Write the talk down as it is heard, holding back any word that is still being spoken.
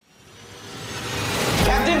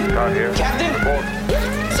Picard here. Captain! Report.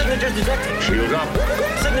 Signatures detected. Shields up.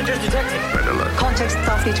 Signatures detected. Red alert. Context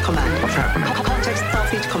Starfleet Command. What's happening? Context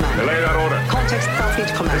Starfleet Command. Relay that order. Context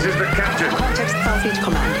Starfleet Command. This is the captain. Context Starfleet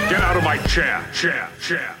Command. Get out of my chair. Chair.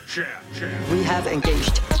 We have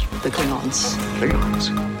engaged the Klingons.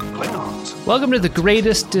 Klingons. Welcome to The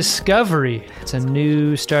Greatest Discovery. It's a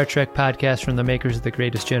new Star Trek podcast from the makers of The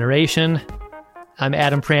Greatest Generation. I'm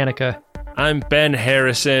Adam Pranica. I'm Ben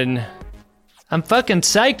Harrison. I'm fucking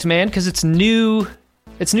psyched, man, because it's new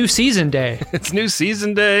season day. It's new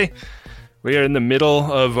season day. We are in the middle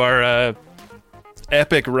of our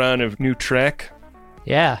epic run of New Trek.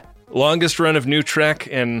 Yeah. Longest run of New Trek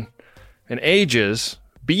in ages,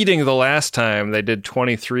 beating the last time they did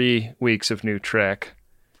 23 weeks of New Trek.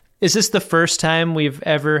 Is this the first time we've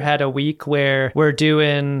ever had a week where we're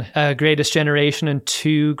doing Greatest Generation and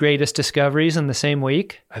two Greatest Discoveries in the same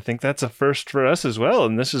week? I think that's a first for us as well,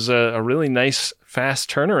 and this is a really nice,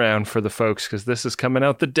 fast turnaround for the folks, because this is coming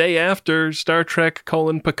out the day after Star Trek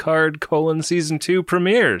Picard Season 2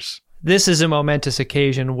 premieres. This is a momentous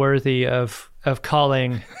occasion worthy of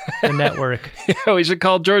calling the network. Yeah, we should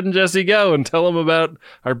call Jordan Jesse Go and tell him about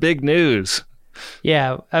our big news.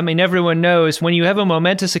 Yeah, I mean, everyone knows when you have a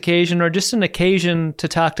momentous occasion or just an occasion to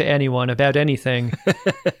talk to anyone about anything,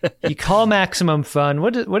 you call Maximum Fun.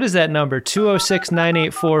 What is that number?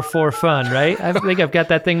 206-9844-FUN, right? I think I've got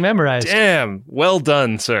that thing memorized. Damn, well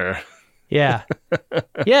done, sir. Yeah.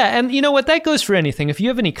 Yeah, and you know what? That goes for anything. If you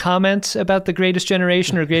have any comments about The Greatest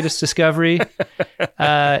Generation or Greatest Discovery,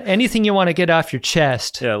 anything you want to get off your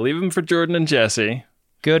chest. Yeah, leave them for Jordan and Jesse.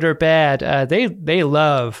 Good or bad, they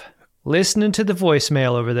love listening to the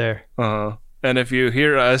voicemail over there. Uh-huh. And if you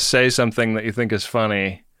hear us say something that you think is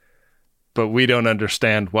funny, but we don't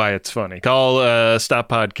understand why it's funny, call Stop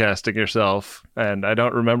Podcasting yourself, and I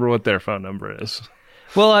don't remember what their phone number is.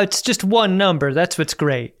 Well, it's just one number. That's what's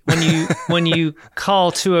great. When you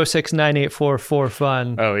call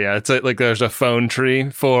 206-9844-FUN. Oh, yeah. It's like there's a phone tree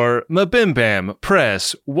for Mabimbam,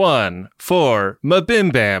 press 1. For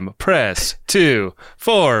Mabimbam, press 2.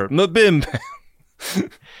 For Mabimbam.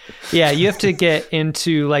 Yeah, you have to get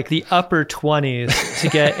into like the upper 20s to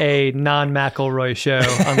get a non-McElroy show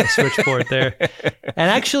on the switchboard there.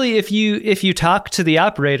 And actually, if you talk to the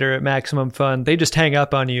operator at Maximum Fun, they just hang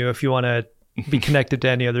up on you if you want to be connected to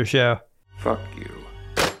any other show. Fuck you.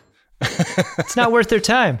 It's not worth their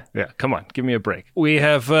time. Yeah, come on, give me a break. We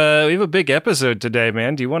have a big episode today,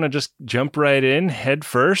 man. Do you want to just jump right in, head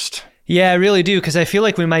first? Yeah, I really do, because I feel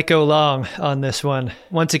like we might go long on this one.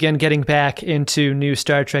 Once again, getting back into new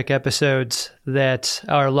Star Trek episodes that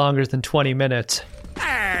are longer than 20 minutes.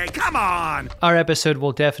 Hey, come on! Our episode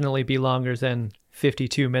will definitely be longer than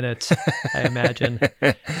 52 minutes, I imagine,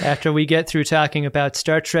 after we get through talking about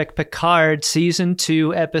Star Trek Picard Season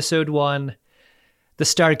 2, Episode 1, The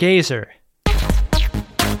Stargazer.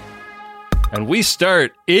 And we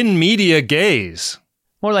start in media gaze.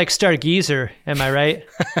 More like Stargazer, am I right,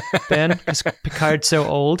 Ben? Because Picard's so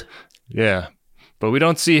old. Yeah, but we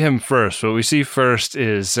don't see him first. What we see first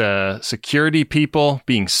is security people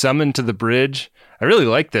being summoned to the bridge. I really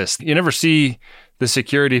like this. You never see the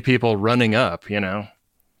security people running up, you know?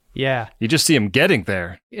 Yeah. You just see them getting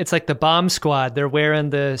there. It's like the bomb squad. They're wearing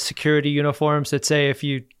the security uniforms that say, if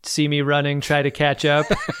you see me running, try to catch up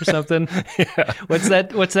or something. Yeah. What's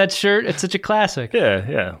that shirt? It's such a classic.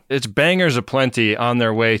 Yeah. It's bangers aplenty on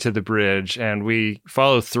their way to the bridge, and we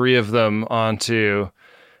follow 3 of them onto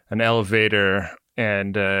an elevator,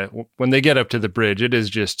 and when they get up to the bridge, it is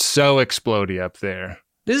just so explodey up there.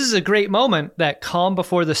 This is a great moment, that calm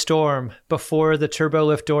before the storm, before the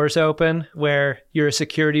turbolift doors open, where you're a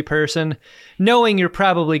security person, knowing you're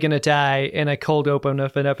probably going to die in a cold open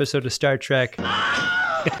of an episode of Star Trek.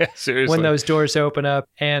 Yeah, seriously. When those doors open up,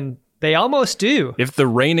 and they almost do. If the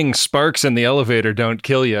raining sparks in the elevator don't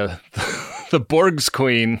kill you, the Borg's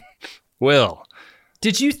queen will.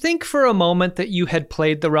 Did you think for a moment that you had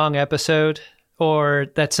played the wrong episode? Or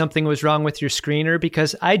that something was wrong with your screener?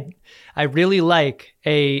 Because I really like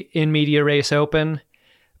a in media race open,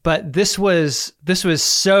 but this was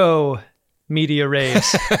so media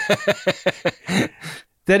race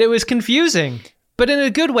that it was confusing, but in a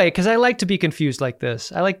good way, because I like to be confused like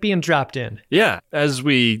this. I like being dropped in. Yeah, as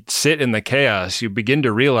we sit in the chaos, you begin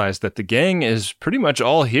to realize that the gang is pretty much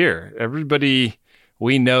all here. Everybody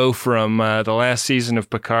we know from the last season of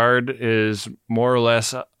Picard is more or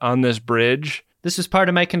less on this bridge. This was part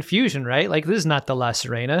of my confusion, right? Like, this is not the La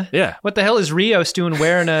Serena. Yeah. What the hell is Rios doing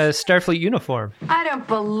wearing a Starfleet uniform? I don't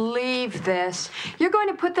believe this. You're going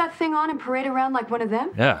to put that thing on and parade around like one of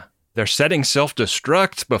them? Yeah. They're setting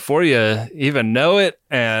self-destruct before you even know it,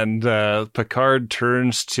 and Picard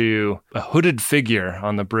turns to a hooded figure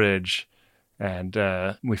on the bridge, and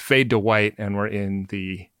we fade to white, and we're in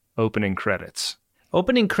the opening credits.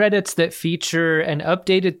 Opening credits that feature an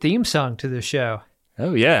updated theme song to the show.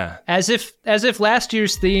 Oh, yeah. As if last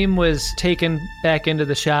year's theme was taken back into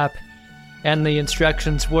the shop, and the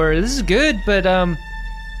instructions were, this is good, but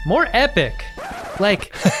more epic.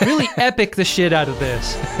 Like, really epic the shit out of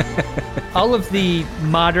this. All of the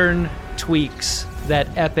modern tweaks that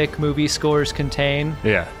epic movie scores contain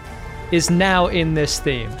is now in this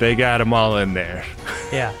theme. They got them all in there.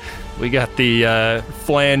 Yeah. We got the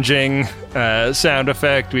flanging sound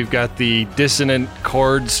effect. We've got the dissonant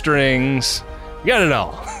chord strings. We got it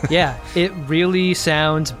all. Yeah, it really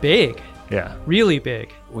sounds big. Yeah. Really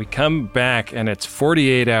big. We come back, and it's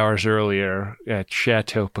 48 hours earlier at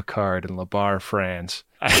Chateau Picard in La Barre, France.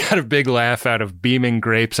 I got a big laugh out of beaming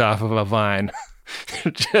grapes off of a vine.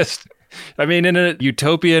 In a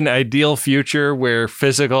utopian ideal future where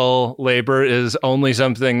physical labor is only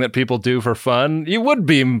something that people do for fun, you would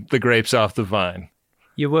beam the grapes off the vine.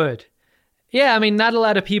 You would. Yeah, not a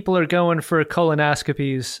lot of people are going for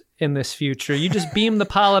colonoscopies in this future. You just beam the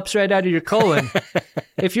polyps right out of your colon.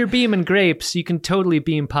 If you're beaming grapes, you can totally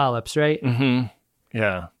beam polyps, right? Mm-hmm.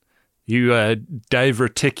 Yeah. You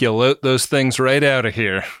diverticulate those things right out of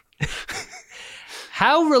here.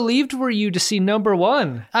 How relieved were you to see number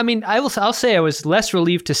one? I'll say I was less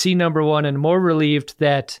relieved to see number one and more relieved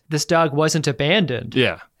that this dog wasn't abandoned.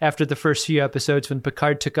 Yeah. After the first few episodes when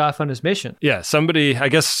Picard took off on his mission. Yeah, somebody, I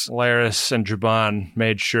guess Laris and Jabon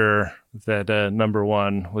made sure that number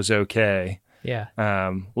one was okay. Yeah.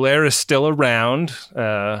 Laris still around.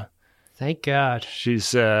 Thank God.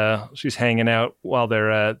 She's hanging out while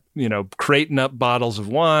they're crating up bottles of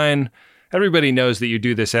wine. Everybody knows that you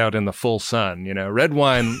do this out in the full sun. Red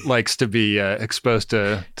wine likes to be exposed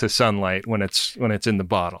to sunlight when it's in the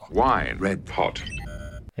bottle. Wine, red pot.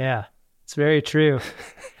 Yeah, it's very true.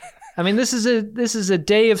 This is a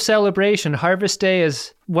day of celebration. Harvest Day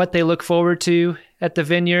is what they look forward to at the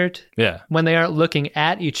vineyard. Yeah. When they aren't looking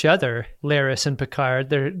at each other, Laris and Picard,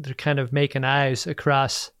 they're kind of making eyes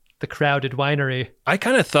across the crowded winery. I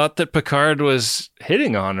kind of thought that Picard was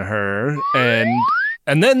hitting on her,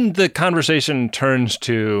 and then the conversation turns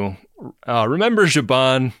to, remember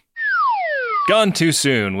Jabon? Gone too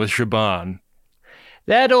soon with Jabon.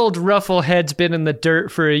 That old rufflehead's been in the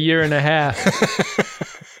dirt for a year and a half.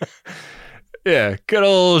 Yeah, good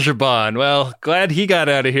old Jabon. Well, glad he got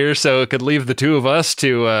out of here so it could leave the two of us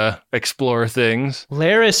to explore things.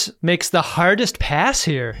 Laris makes the hardest pass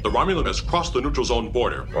here. The Romulan has crossed the neutral zone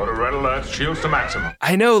border. Order red alert, shields to maximum.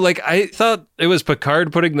 I know, I thought it was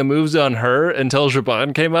Picard putting the moves on her until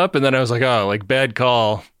Jabon came up, and then I was like, bad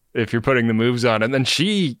call if you're putting the moves on. And then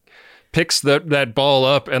she picks that ball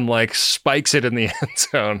up and spikes it in the end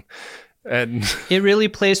zone. And it really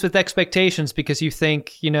plays with expectations because you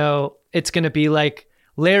think, it's going to be like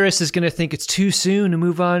Laris is going to think it's too soon to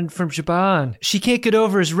move on from Jabon. She can't get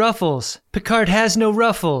over his ruffles. Picard has no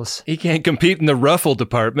ruffles. He can't compete in the ruffle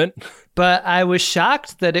department. But I was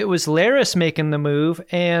shocked that it was Laris making the move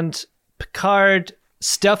and Picard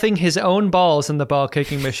stuffing his own balls in the ball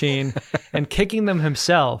kicking machine and kicking them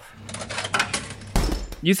himself.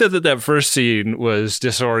 You said that first scene was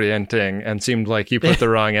disorienting and seemed like you put the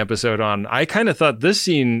wrong episode on. I kind of thought this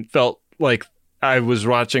scene felt like I was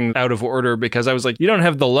watching out of order because I was like, you don't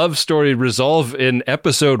have the love story resolve in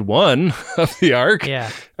episode 1 of the arc.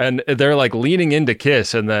 Yeah. And they're leaning in to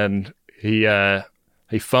kiss, and then he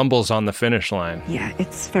fumbles on the finish line. Yeah,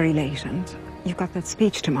 it's very late and you've got that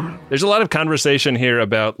speech tomorrow. There's a lot of conversation here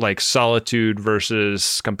about solitude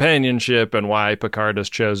versus companionship and why Picard has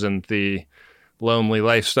chosen the lonely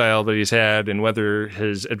lifestyle that he's had and whether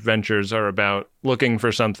his adventures are about looking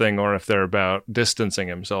for something or if they're about distancing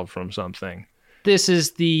himself from something. This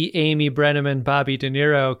is the Amy Brenneman, Bobby De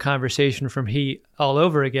Niro conversation from Heat all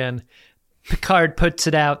over again. Picard puts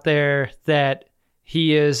it out there that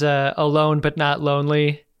he is alone but not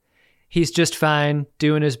lonely. He's just fine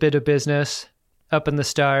doing his bit of business up in the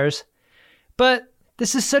stars. But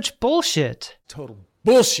this is such bullshit. Total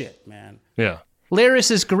bullshit, man. Yeah.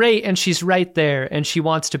 Laris is great, and she's right there, and she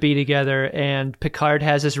wants to be together, and Picard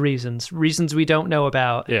has his reasons we don't know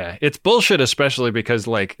about. Yeah, it's bullshit, especially because,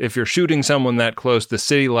 if you're shooting someone that close, the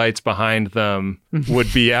city lights behind them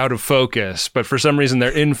would be out of focus, but for some reason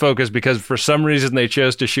they're in focus because for some reason they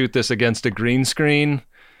chose to shoot this against a green screen,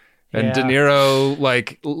 and yeah. De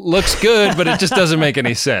Niro, looks good, but it just doesn't make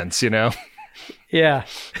any sense, Yeah.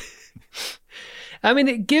 I mean,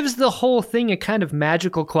 it gives the whole thing a kind of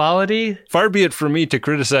magical quality. Far be it from me to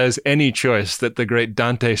criticize any choice that the great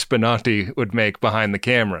Dante Spinotti would make behind the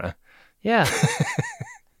camera. Yeah.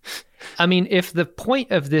 I mean, if the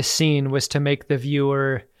point of this scene was to make the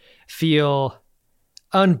viewer feel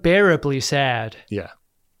unbearably sad, yeah,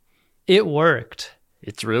 it worked.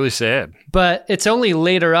 It's really sad. But it's only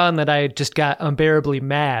later on that I just got unbearably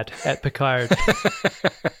mad at Picard.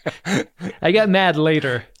 I got mad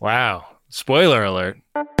later. Wow. Spoiler alert.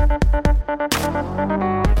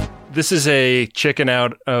 This is a chicken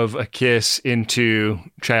out of a kiss into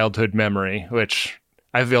childhood memory, which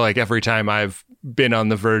I feel like every time I've been on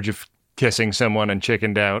the verge of kissing someone and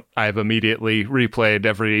chickened out, I've immediately replayed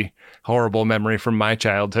every horrible memory from my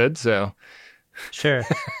childhood. So, sure,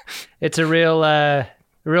 it's a real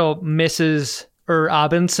Mrs.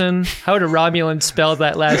 Robinson. How would a Romulan spell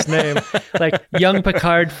that last name? Like young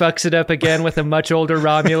Picard fucks it up again with a much older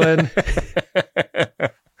Romulan.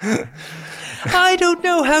 I don't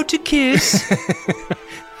know how to kiss.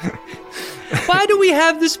 Why do we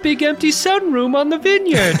have this big empty sunroom on the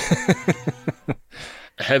vineyard?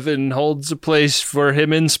 Heaven holds a place for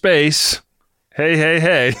him in space. Hey, hey,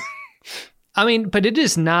 hey. I mean, but it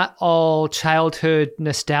is not all childhood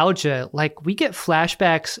nostalgia. Like, we get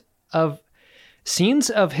flashbacks of scenes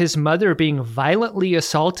of his mother being violently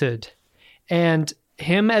assaulted and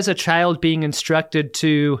him as a child being instructed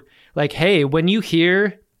to, like, hey, when you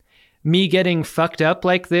hear me getting fucked up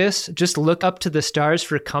like this, just look up to the stars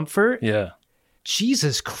for comfort. Yeah.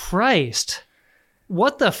 Jesus Christ.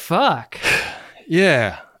 What the fuck?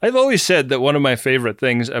 Yeah. I've always said that one of my favorite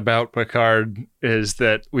things about Picard is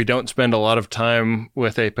that we don't spend a lot of time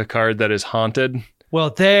with a Picard that is haunted. Well,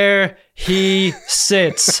 there he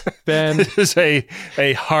sits, Ben. This is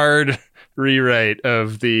a hard rewrite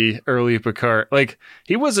of the early Picard. Like,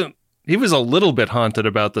 he was a little bit haunted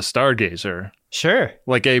about the Stargazer. Sure.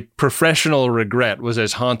 Like, a professional regret was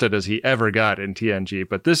as haunted as he ever got in TNG,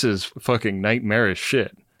 but this is fucking nightmarish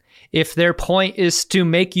shit. If their point is to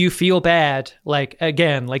make you feel bad, like,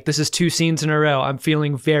 again, like this is 2 scenes in a row, I'm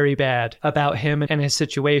feeling very bad about him and his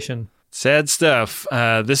situation. Sad stuff.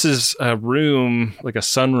 This is a room, like a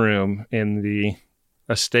sunroom in the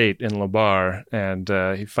estate in Labar, and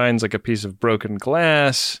he finds like a piece of broken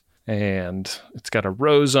glass, and it's got a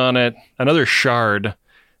rose on it. Another shard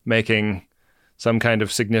making some kind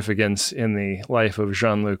of significance in the life of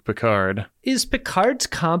Jean-Luc Picard. Is Picard's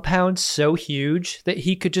compound so huge that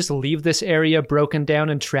he could just leave this area broken down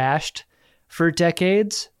and trashed for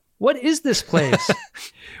decades? What is this place?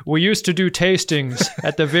 We used to do tastings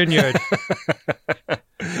at the vineyard.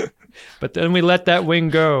 But then we let that wing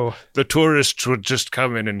go. The tourists would just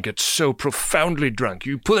come in and get so profoundly drunk.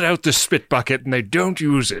 You put out the spit bucket and they don't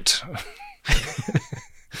use it.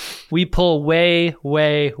 We pull way,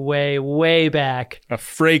 way, way, way back. A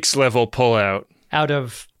Frakes level pullout. Out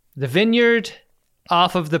of the vineyard,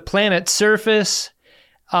 off of the planet's surface,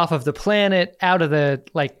 off of the planet, out of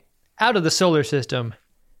the solar system.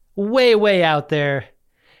 Way, way out there.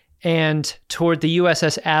 And toward the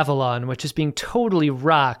USS Avalon, which is being totally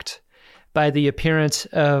rocked by the appearance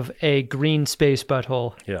of a green space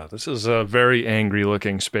butthole. Yeah, this is a very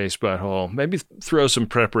angry-looking space butthole. Maybe throw some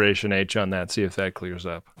Preparation H on that, see if that clears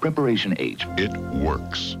up. Preparation H. It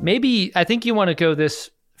works. Maybe, I think you want to go this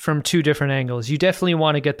from 2 different angles. You definitely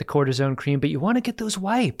want to get the cortisone cream, but you want to get those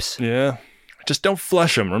wipes. Yeah. Just don't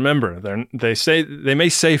flush them. Remember, they may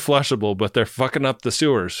say flushable, but they're fucking up the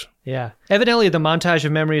sewers. Yeah. Evidently, the montage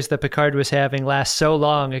of memories that Picard was having lasts so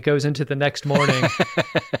long, it goes into the next morning.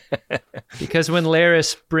 Because when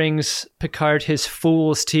Laris brings Picard his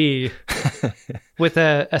fool's tea with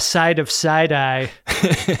a side of side-eye,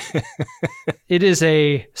 it is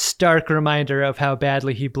a stark reminder of how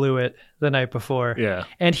badly he blew it the night before. Yeah.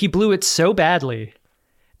 And he blew it so badly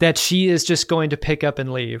that she is just going to pick up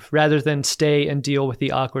and leave rather than stay and deal with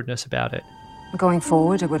the awkwardness about it. Going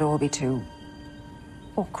forward, it would all be too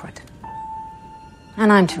awkward.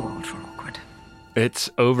 And I'm too old for awkward. It's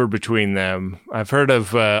over between them. I've heard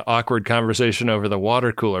of awkward conversation over the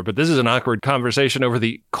water cooler, but this is an awkward conversation over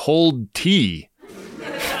the cold tea.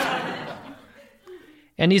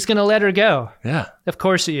 And he's going to let her go. Yeah. Of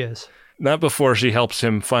course he is. Not before she helps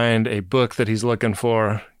him find a book that he's looking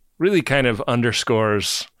for. Really kind of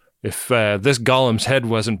underscores if this golem's head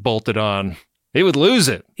wasn't bolted on, he would lose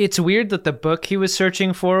it. It's weird that the book he was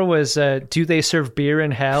searching for was Do They Serve Beer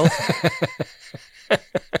in Hell?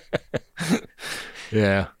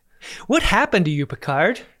 Yeah. What happened to you,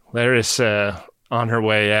 Picard? Laris, on her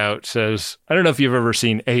way out, says, I don't know if you've ever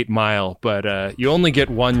seen 8 Mile, but you only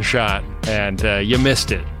get 1 shot, and you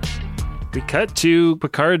missed it. We cut to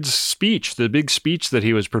Picard's speech, the big speech that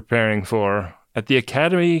he was preparing for. at the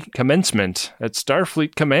Academy commencement at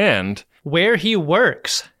Starfleet Command. Where he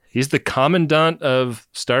works. He's the commandant of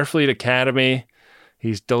Starfleet Academy.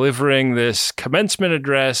 He's delivering this commencement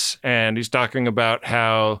address, and he's talking about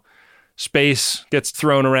how space gets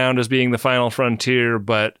thrown around as being the final frontier,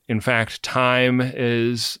 but in fact, time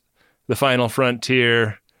is the final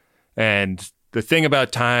frontier. And the thing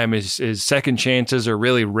about time is second chances are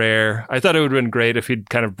really rare. I thought it would have been great if he'd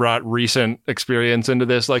kind of brought recent experience into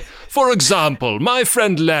this. Like, for example, my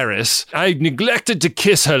friend Laris, I neglected to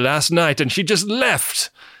kiss her last night and she just left.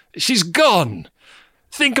 She's gone.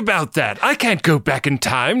 Think about that. I can't go back in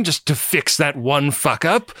time just to fix that one fuck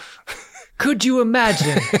up. Could you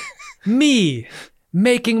imagine me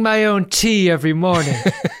making my own tea every morning?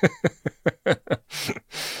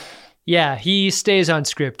 Yeah, he stays on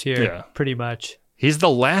script here, pretty much. He's the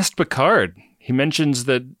last Picard. He mentions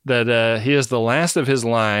that he is the last of his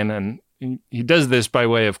line, and he does this by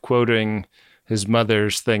way of quoting his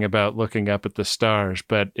mother's thing about looking up at the stars.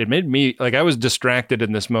 But it made me, like, I was distracted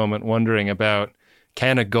in this moment wondering about,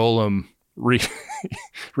 can a golem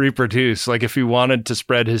reproduce? Like, if he wanted to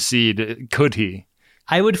spread his seed, could he?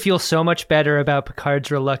 I would feel so much better about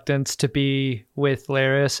Picard's reluctance to be with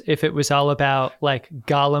Laris if it was all about, like,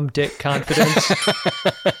 Golem dick confidence.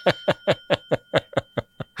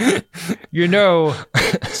 You know,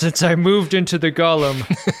 since I moved into the Golem,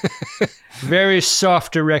 very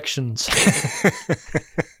soft erections.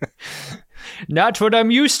 Not what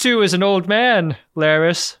I'm used to as an old man,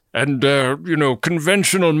 Laris. And,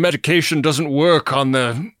 conventional medication doesn't work on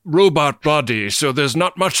the robot body, so there's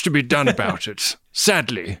not much to be done about it.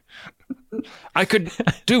 Sadly. I could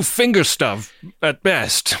do finger stuff at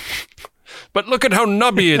best. But look at how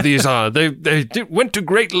nubby these are. They went to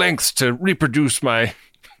great lengths to reproduce my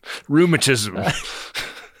rheumatism.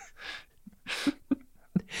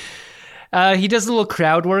 He does a little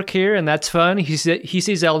crowd work here, and that's fun. He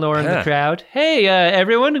sees Elnor in the crowd. Hey,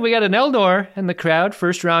 everyone, we got an Elnor in the crowd.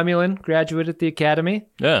 First Romulan, graduate at the Academy.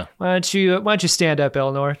 Yeah. Why don't you stand up,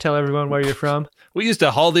 Elnor? Tell everyone where you're from. We used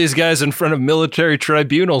to haul these guys in front of military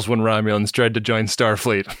tribunals when Romulans tried to join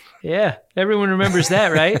Starfleet. Yeah, everyone remembers that,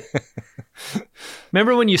 right?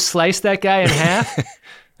 Remember when you sliced that guy in half?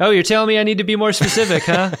 Oh, you're telling me I need to be more specific,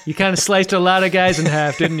 huh? You kind of sliced a lot of guys in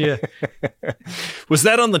half, didn't you? Was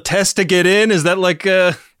that on the test to get in? Is that like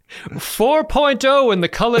 4.0 in the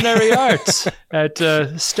culinary arts at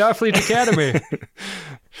Starfleet Academy?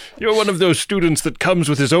 You're one of those students that comes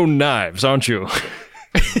with his own knives, aren't you?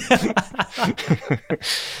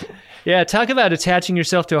 Yeah, talk about attaching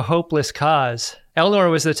yourself to a hopeless cause.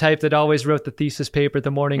 Elnor was the type that always wrote the thesis paper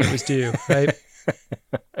the morning it was due, right?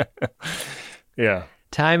 Yeah.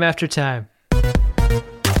 Time after time.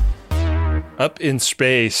 Up in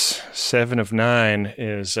space, 7 of 9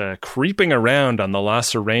 is creeping around on the La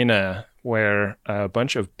Sirena, where a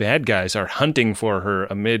bunch of bad guys are hunting for her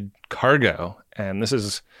amid cargo. And this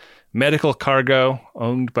is medical cargo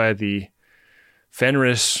owned by the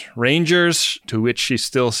Fenris Rangers, to which she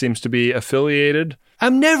still seems to be affiliated.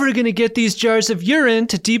 I'm never going to get these jars of urine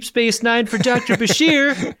to Deep Space Nine for Dr.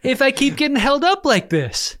 Bashir if I keep getting held up like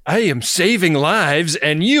this. I am saving lives,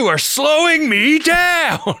 and you are slowing me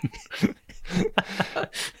down!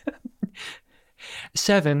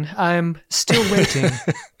 7, I'm still waiting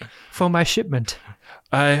for my shipment.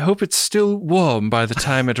 I hope it's still warm by the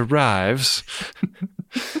time it arrives.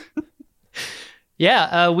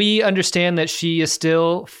 Yeah, we understand that she is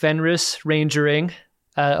still Fenris Rangering,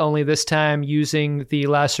 only this time using the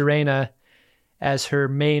La Sirena as her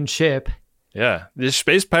main ship. Yeah, these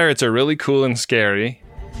space pirates are really cool and scary.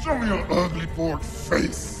 Show me your ugly bored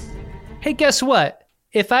face. Hey, guess what?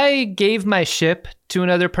 If I gave my ship to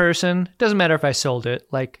another person, doesn't matter if I sold it,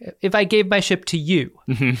 like, if I gave my ship to you,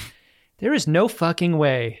 there is no fucking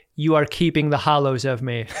way you are keeping the hollows of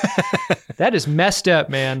me. That is messed up,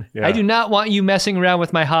 man. Yeah. I do not want you messing around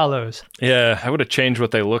with my hollows. Yeah, I would have changed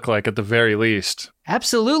what they look like at the very least.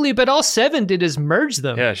 Absolutely, but all 7 did is merge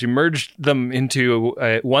them. Yeah, she merged them into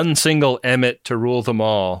one single Emmet to rule them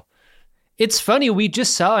all. It's funny, we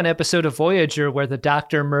just saw an episode of Voyager where the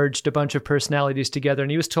Doctor merged a bunch of personalities together, and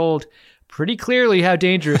he was told pretty clearly how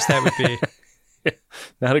dangerous that would be.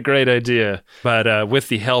 Not a great idea. But with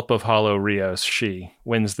the help of Hollow Rios, she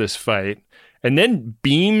wins this fight and then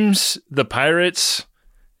beams the pirates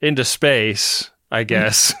into space, I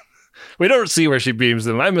guess. We don't see where she beams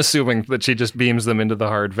them. I'm assuming that she just beams them into the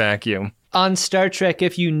hard vacuum. On Star Trek,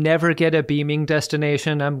 if you never get a beaming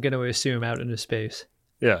destination, I'm going to assume out into space.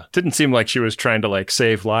 Yeah. Didn't seem like she was trying to, like,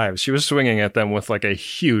 save lives. She was swinging at them with, like, a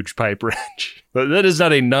huge pipe wrench. But that is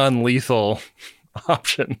not a non-lethal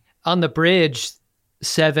option. On the bridge,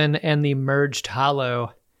 7 and the merged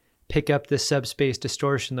Hollow pick up this subspace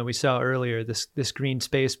distortion that we saw earlier, this green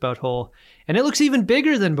space butthole. And it looks even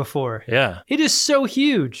bigger than before. Yeah. It is so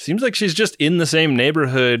huge. Seems like she's just in the same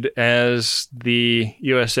neighborhood as the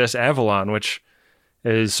USS Avalon, which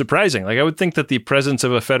is surprising. Like, I would think that the presence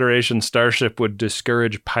of a Federation starship would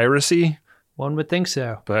discourage piracy. One would think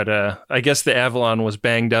so. But I guess the Avalon was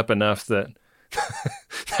banged up enough that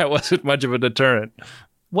that wasn't much of a deterrent.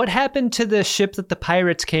 What happened to the ship that the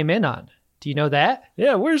pirates came in on? Do you know that?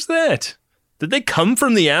 Yeah, where's that? Did they come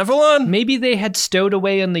from the Avalon? Maybe they had stowed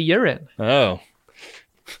away in the urine. Oh.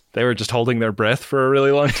 They were just holding their breath for a really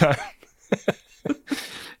long time.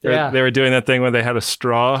 Yeah. They were doing that thing where they had a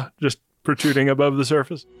straw just protruding above the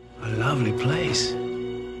surface. A lovely place.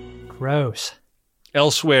 Gross.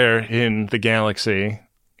 Elsewhere in the galaxy,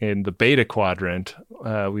 in the Beta Quadrant,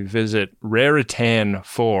 we visit Raritan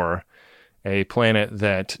 4, a planet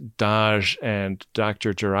that Daj and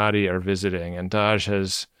Dr. Girardi are visiting. And Daj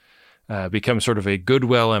has become sort of a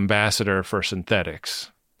goodwill ambassador for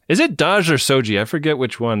synthetics. Is it Daj or Soji? I forget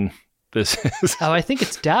which one this is. Oh, I think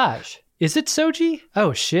it's Daj. Is it Soji?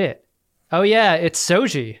 Oh, shit. Oh, yeah, it's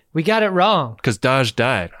Soji. We got it wrong. Because Daj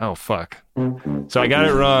died. Oh, fuck. So I got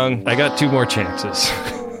it wrong. I got 2 more chances.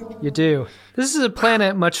 You do. This is a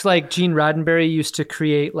planet much like Gene Roddenberry used to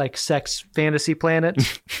create, like, sex fantasy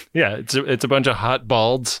planets. Yeah, it's a bunch of hot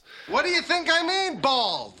balds. What do you think I mean,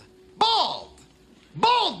 bald? Bald!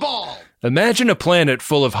 Bald! Imagine a planet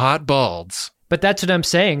full of hot balds. But that's what I'm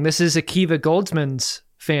saying. This is Akiva Goldsman's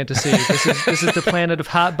fantasy. This is the planet of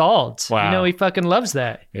hot balds. Wow. You know, he fucking loves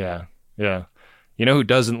that. Yeah. You know who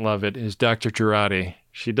doesn't love it is Dr. Girardi.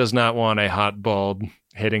 She does not want a hot bald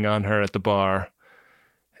hitting on her at the bar.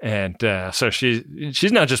 And so she's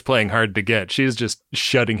not just playing hard to get. She's just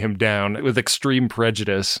shutting him down with extreme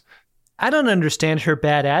prejudice. I don't understand her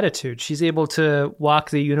bad attitude. She's able to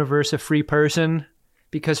walk the universe a free person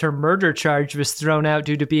because her murder charge was thrown out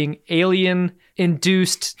due to being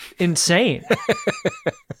alien-induced insane.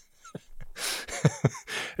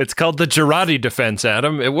 It's called the Girardi defense,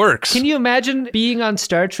 Adam. It works. Can you imagine being on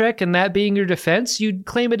Star Trek and that being your defense? You'd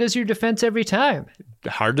claim it as your defense every time.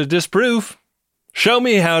 Hard to disprove. Show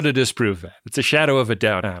me how to disprove that. It's a shadow of a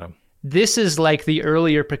doubt, Adam. This is like the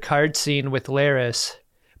earlier Picard scene with Laris,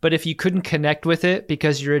 but if you couldn't connect with it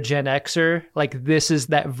because you're a Gen Xer, like this is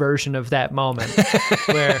that version of that moment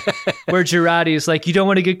where Girardi is like, you don't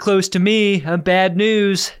want to get close to me. I'm bad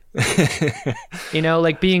news. You know,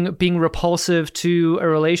 like being repulsive to a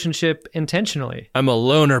relationship intentionally. I'm a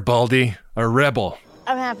loner, Baldy, a rebel.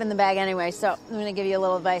 I'm half in the bag anyway, so I'm going to give you a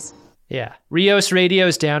little advice. Yeah. Rios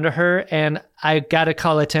radios down to her, and I got to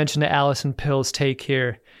call attention to Allison Pill's take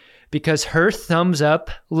here because her thumbs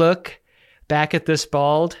up look back at this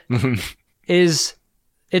bald it's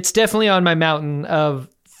definitely on my mountain of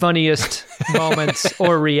funniest moments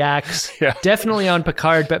or reacts. Yeah. Definitely on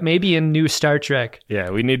Picard, but maybe in new Star Trek. Yeah,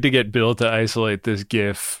 we need to get Bill to isolate this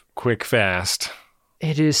GIF quick, fast.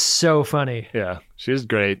 It is so funny. Yeah, she's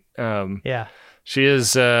great. Yeah. She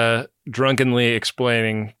is drunkenly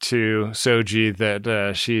explaining to Soji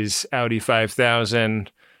that she's Audi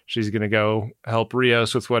 5000. She's going to go help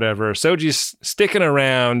Rios with whatever. Soji's sticking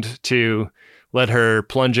around to let her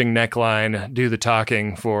plunging neckline do the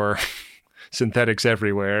talking for synthetics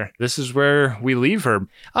everywhere. This is where we leave her.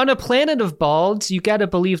 On a planet of balds, you got to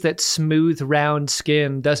believe that smooth, round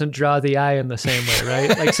skin doesn't draw the eye in the same way,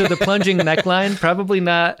 right? Like, so the plunging neckline, probably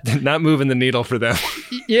not. Not moving the needle for them.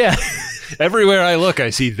 Yeah. Everywhere I look, I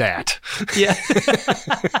see that. Yeah.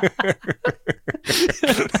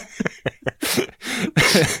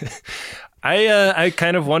 I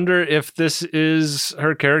kind of wonder if this is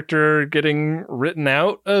her character getting written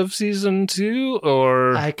out of season 2,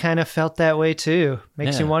 or... I kind of felt that way too.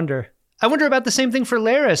 Makes you wonder. I wonder about the same thing for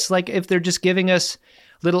Laris. Like, if they're just giving us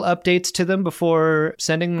little updates to them before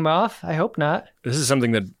sending them off. I hope not. This is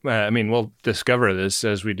something that, we'll discover this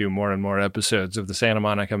as we do more and more episodes of the Santa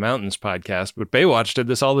Monica Mountains podcast, but Baywatch did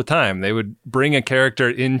this all the time. They would bring a character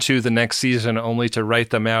into the next season only to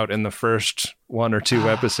write them out in the first 1 or 2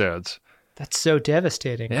 episodes. That's so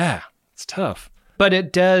devastating. Yeah, it's tough. But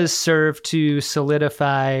it does serve to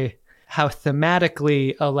solidify how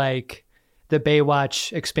thematically alike the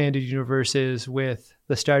Baywatch expanded universe is with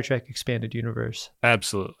the Star Trek expanded universe.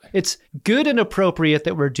 Absolutely. It's good and appropriate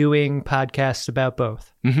that we're doing podcasts about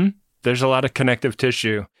both. Mm-hmm. There's a lot of connective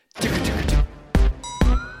tissue.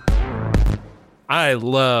 I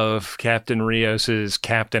love Captain Rios's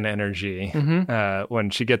captain energy. Mm-hmm. When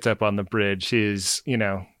she gets up on the bridge, she's,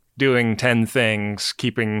 doing 10 things,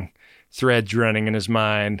 keeping threads running in his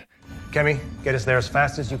mind. Kemi, get us there as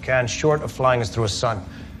fast as you can, short of flying us through a sun.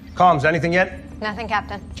 Comms, anything yet? Nothing,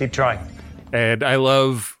 Captain. Keep trying. And I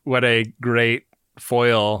love what a great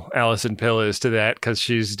foil Alison Pill is to that, because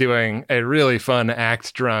she's doing a really fun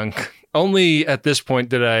act drunk. Only at this point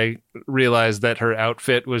did I realize that her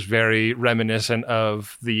outfit was very reminiscent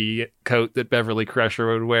of the coat that Beverly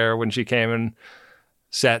Crusher would wear when she came and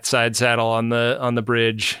sat side saddle on the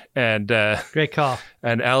bridge. And great call.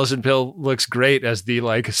 And Alison Pill looks great as the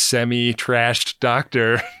like semi-trashed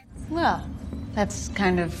doctor. Well, that's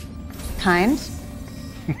kind of kind.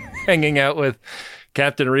 Hanging out with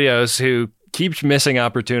Captain Rios, who keeps missing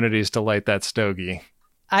opportunities to light that stogie.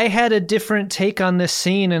 I had a different take on this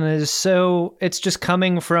scene, and it's just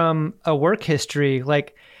coming from a work history.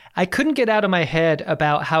 Like, I couldn't get out of my head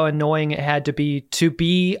about how annoying it had to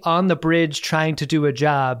be on the bridge trying to do a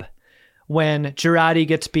job when Jurati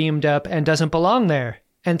gets beamed up and doesn't belong there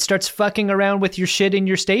and starts fucking around with your shit in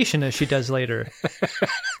your station, as she does later.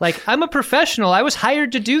 Like, I'm a professional. I was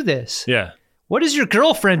hired to do this. Yeah. What is your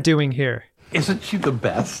girlfriend doing here? Isn't she the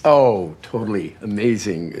best? Oh, totally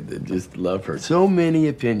amazing. Just love her. So many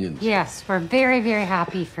opinions. Yes, we're very, very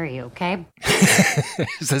happy for you, okay?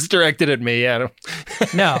 Is this directed at me, Adam?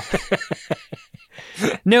 No.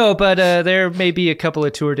 No, but there may be a couple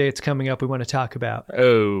of tour dates coming up we want to talk about.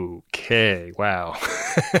 Okay, wow.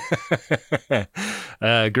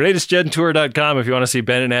 GreatestGenTour.com if you want to see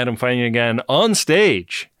Ben and Adam fighting again on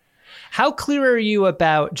stage. How clear are you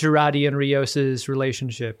about Jurati and Rios'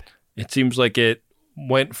 relationship? It seems like it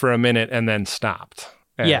went for a minute and then stopped.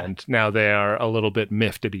 And now they are a little bit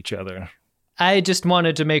miffed at each other. I just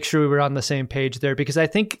wanted to make sure we were on the same page there, because I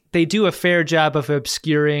think they do a fair job of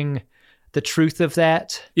obscuring the truth of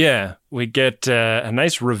that. Yeah, we get a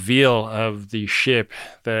nice reveal of the ship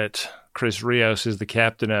that Chris Rios is the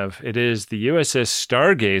captain of. It is the USS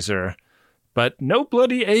Stargazer, but no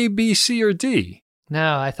bloody A, B, C, or D.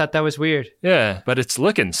 No, I thought that was weird. Yeah, but it's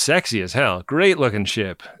looking sexy as hell. Great looking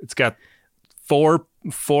ship. It's got four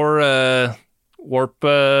warp,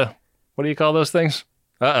 what do you call those things?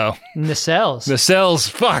 Uh-oh. Nacelles. Nacelles,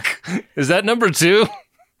 fuck. Is that number 2?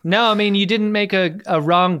 No, I mean, you didn't make a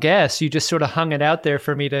wrong guess. You just sort of hung it out there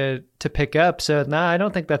for me to pick up. So, no, I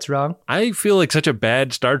don't think that's wrong. I feel like such a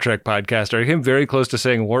bad Star Trek podcaster. I came very close to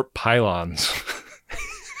saying warp pylons.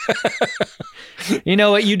 You know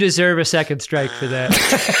what? You deserve a second strike for that.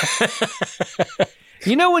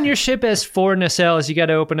 You know, when your ship has 4 nacelles, you got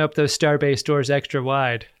to open up those starbase doors extra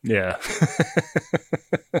wide. Yeah.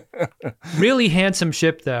 Really handsome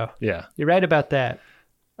ship, though. Yeah. You're right about that.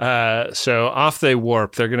 So off they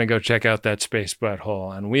warp. They're going to go check out that space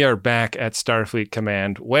butthole. And we are back at Starfleet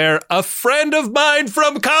Command, where a friend of mine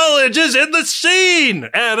from college is in the scene,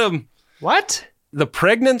 Adam. What? The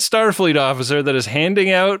pregnant Starfleet officer that is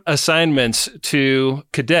handing out assignments to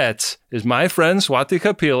cadets is my friend Swati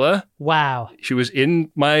Kapila. Wow. She was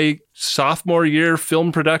in my sophomore year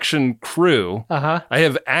film production crew. Uh-huh. I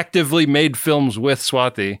have actively made films with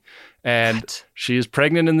Swati. And she is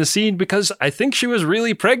pregnant in the scene because I think she was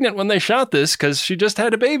really pregnant when they shot this, because she just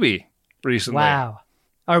had a baby recently. Wow.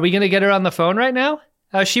 Are we going to get her on the phone right now?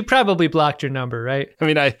 She probably blocked your number, right? I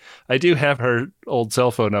mean, I do have her old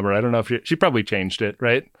cell phone number. I don't know if she probably changed it,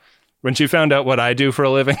 right? When she found out what I do for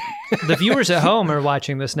a living. The viewers at home are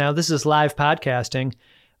watching this now. This is live podcasting.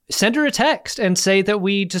 Send her a text and say that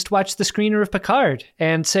we just watched the screener of Picard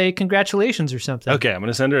and say congratulations or something. Okay, I'm going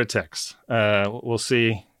to send her a text. We'll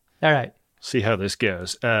see. All right. See how this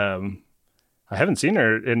goes. I haven't seen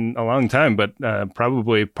her in a long time, but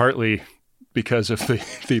probably partly because of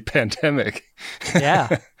the pandemic.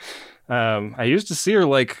 Yeah. I used to see her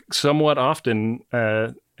like somewhat often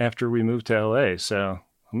after we moved to LA. So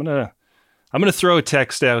I'm gonna throw a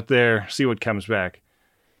text out there, see what comes back.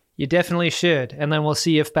 You definitely should. And then we'll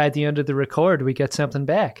see if by the end of the record we get something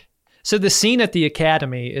back. So the scene at the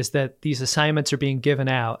academy is that these assignments are being given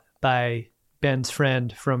out by Ben's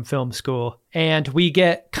friend from film school. And we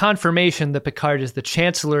get confirmation that Picard is the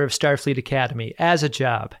Chancellor of Starfleet Academy as a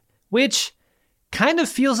job, which kind of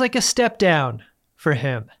feels like a step down for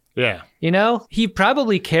him. Yeah. You know, he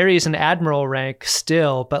probably carries an admiral rank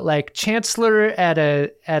still, but like Chancellor at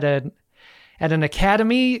an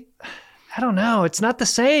academy, I don't know. It's not the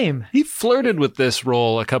same. He flirted with this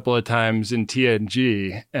role a couple of times in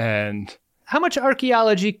TNG, and how much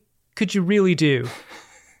archaeology could you really do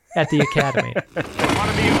at the academy?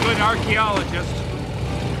 Want to be a good archaeologist?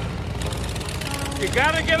 You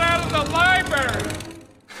gotta get out of the library.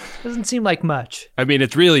 Doesn't seem like much. I mean,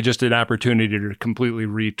 it's really just an opportunity to completely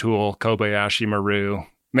retool Kobayashi Maru,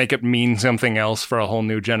 make it mean something else for a whole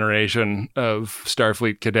new generation of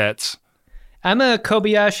Starfleet cadets. I'm a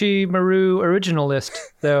Kobayashi Maru originalist,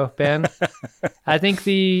 though, Ben. I think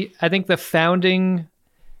the founding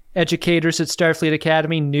educators at Starfleet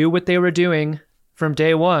Academy knew what they were doing from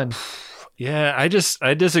day one. Yeah,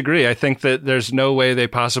 I disagree. I think that there's no way they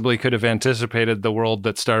possibly could have anticipated the world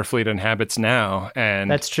that Starfleet inhabits now. And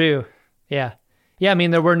that's true. Yeah. Yeah, I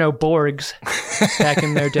mean, there were no Borgs back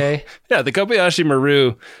in their day. Yeah, the Kobayashi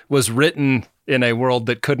Maru was written in a world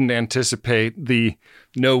that couldn't anticipate the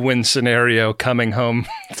no-win scenario coming home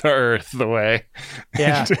to Earth the way.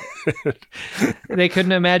 Yeah. They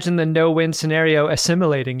couldn't imagine the no-win scenario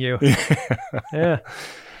assimilating you. Yeah.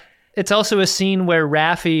 It's also a scene where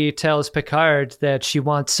Raffi tells Picard that she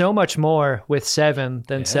wants so much more with Seven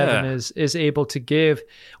than Seven is able to give,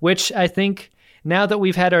 which I think, now that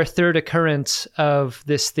we've had our third occurrence of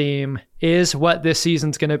this theme, is what this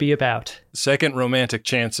season's going to be about. Second romantic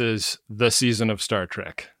chances, the season of Star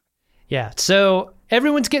Trek. Yeah, so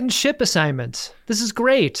everyone's getting ship assignments. This is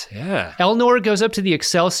great. Yeah. Elnor goes up to the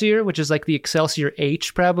Excelsior, which is like the Excelsior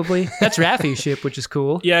H, probably. That's Raffi's ship, which is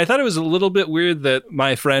cool. Yeah, I thought it was a little bit weird that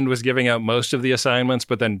my friend was giving out most of the assignments,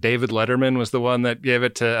 but then David Letterman was the one that gave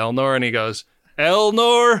it to Elnor, and he goes,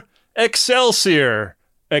 Elnor, Excelsior,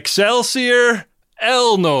 Excelsior,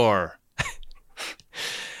 Elnor.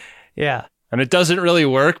 Yeah. And it doesn't really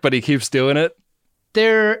work, but he keeps doing it.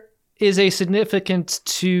 There is a significance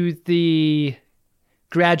to the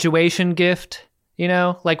graduation gift. You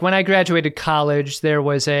know, like when I graduated college, there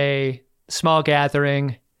was a small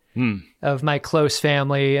gathering of my close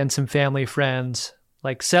family and some family friends,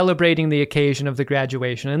 like celebrating the occasion of the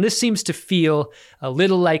graduation. And this seems to feel a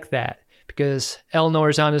little like that because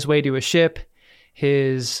Elnor's on his way to a ship.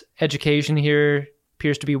 His education here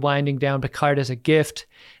appears to be winding down Picard as a gift.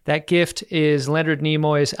 That gift is Leonard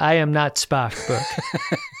Nimoy's I Am Not Spock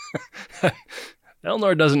book.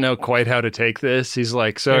 Elnor doesn't know quite how to take this. He's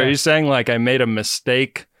like, so are you saying like I made a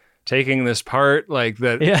mistake taking this part? Like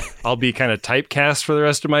that I'll be kind of typecast for the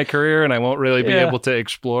rest of my career and I won't really be able to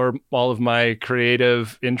explore all of my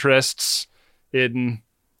creative interests in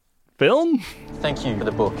film? Thank you for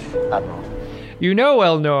the book, Admiral. You know,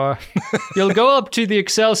 Elnor, you'll go up to the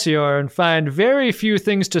Excelsior and find very few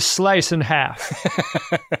things to slice in half.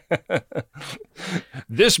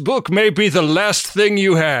 This book may be the last thing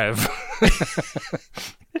you have.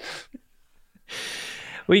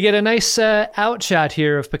 We get a nice outshot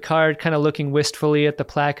here of Picard kind of looking wistfully at the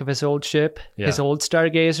plaque of his old ship, his old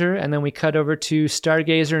Stargazer, and then we cut over to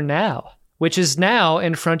Stargazer Now, which is now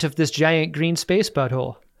in front of this giant green space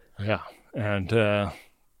butthole. Yeah, and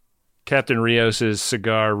Captain Rios'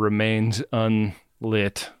 cigar remains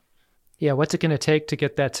unlit. Yeah, what's it going to take to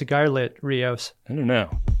get that cigar lit, Rios? I don't know.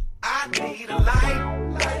 I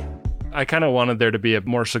kind of wanted there to be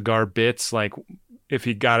more cigar bits, like if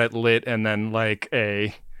he got it lit and then like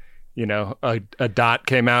a dot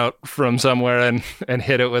came out from somewhere and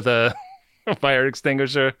hit it with a fire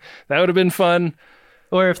extinguisher. That would have been fun.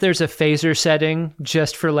 Or if there's a phaser setting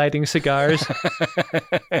just for lighting cigars.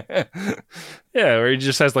 Yeah, or he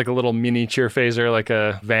just has like a little miniature phaser, like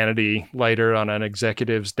a vanity lighter on an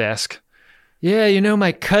executive's desk. Yeah, you know,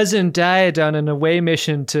 my cousin died on an away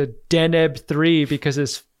mission to Deneb 3 because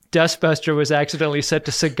his dustbuster was accidentally set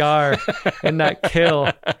to cigar and not kill.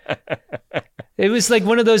 It was like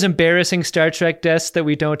one of those embarrassing Star Trek deaths that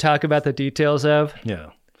we don't talk about the details of. Yeah.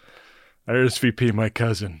 I RSVP my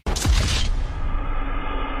cousin.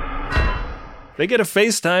 They get a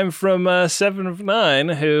FaceTime from 7 of 9,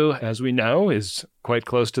 who, as we know, is quite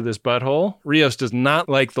close to this butthole. Rios does not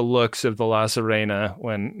like the looks of the La Sirena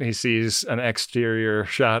when he sees an exterior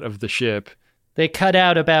shot of the ship. They cut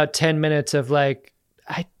out about 10 minutes of like,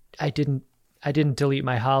 I didn't delete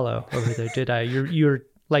my holo over there, did I? You're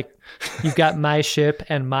like, you've got my ship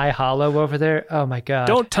and my holo over there. Oh my God.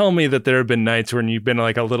 Don't tell me that there have been nights when you've been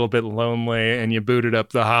like a little bit lonely and you booted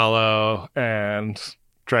up the holo and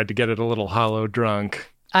tried to get it a little holo drunk.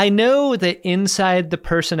 I know that inside the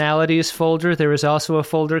personalities folder, there is also a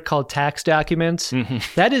folder called tax documents. Mm-hmm.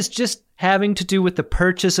 That is just having to do with the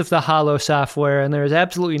purchase of the holo software. And there is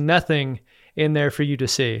absolutely nothing in there for you to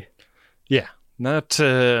see. Yeah. Not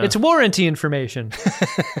it's warranty information.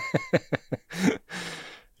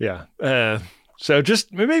 Yeah. So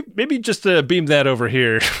just maybe just beam that over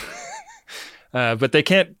here. But they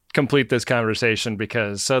can't complete this conversation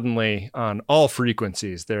because suddenly on all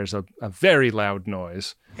frequencies there's a very loud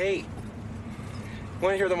noise. Hey,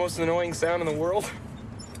 want to hear the most annoying sound in the world?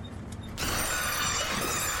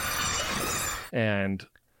 And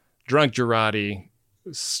drunk Jurati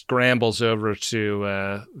scrambles over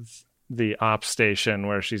to the ops station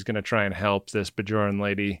where she's going to try and help this Bajoran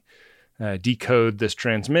lady decode this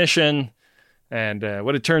transmission. And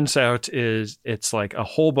what it turns out is it's like a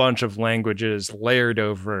whole bunch of languages layered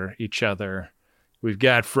over each other we've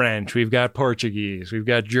got French, we've got Portuguese, we've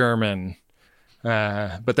got German,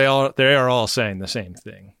 but they are all saying the same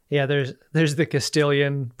thing. Yeah, there's the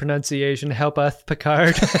Castilian pronunciation, help us,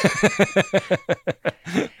 Picard.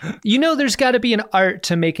 There's got to be an art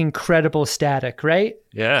to making credible static, right?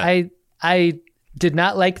 Yeah. I did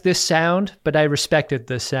not like this sound, but I respected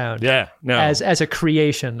this sound. Yeah, no. As a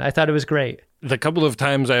creation. I thought it was great. The couple of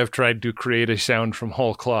times I have tried to create a sound from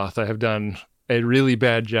whole cloth, I have done a really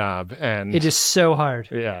bad job, and it is so hard.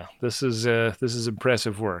 Yeah, this is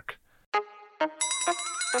impressive work.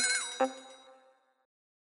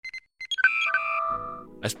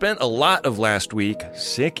 I spent a lot of last week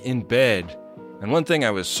sick in bed. And one thing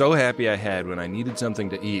I was so happy I had when I needed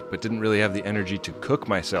something to eat but didn't really have the energy to cook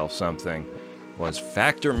myself something was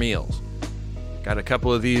Factor meals. Got a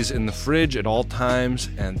couple of these in the fridge at all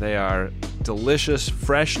times, and they are delicious,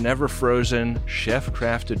 fresh, never frozen,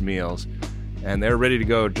 chef-crafted meals. And they're ready to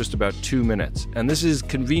go in just about 2 minutes. And this is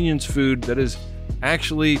convenience food that is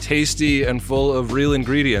actually tasty and full of real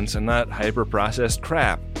ingredients and not hyper-processed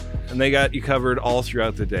crap. And they got you covered all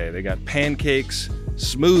throughout the day. They got pancakes,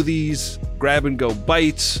 smoothies, grab-and-go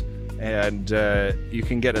bites, and you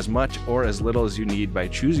can get as much or as little as you need by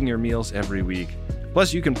choosing your meals every week.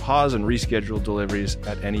 Plus, you can pause and reschedule deliveries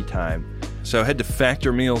at any time. So head to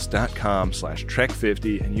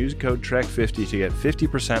factormeals.com/Trek50 and use code Trek50 to get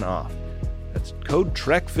 50% off. That's code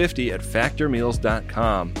Trek50 at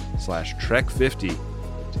factormeals.com/Trek50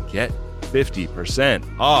 to get 50%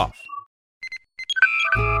 off.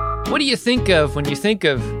 What do you think of when you think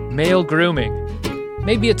of male grooming?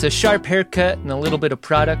 Maybe it's a sharp haircut and a little bit of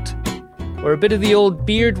product, or a bit of the old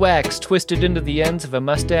beard wax twisted into the ends of a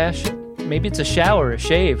mustache. Maybe it's a shower, a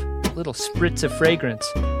shave, a little spritz of fragrance.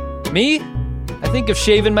 Me? I think of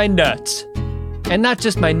shaving my nuts. And not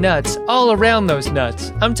just my nuts, all around those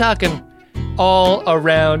nuts. I'm talking all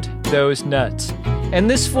around those nuts. And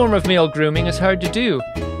this form of male grooming is hard to do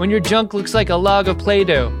when your junk looks like a log of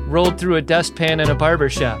Play-Doh rolled through a dustpan in a barber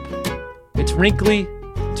shop. It's wrinkly,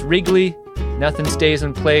 it's wriggly, nothing stays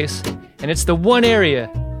in place, and it's the one area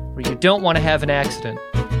where you don't want to have an accident.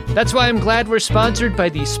 That's why I'm glad we're sponsored by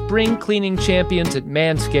the spring cleaning champions at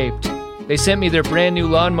Manscaped. They sent me their brand new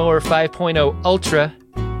Lawnmower 5.0 Ultra.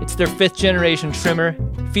 It's their 5th generation trimmer,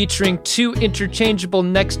 featuring 2 interchangeable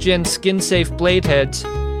next-gen skin-safe blade heads,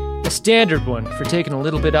 a standard one for taking a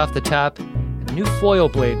little bit off the top, and a new foil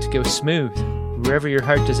blade to go smooth wherever your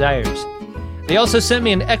heart desires. They also sent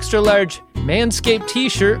me an extra-large Manscaped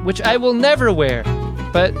t-shirt, which I will never wear,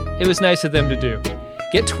 but it was nice of them to do.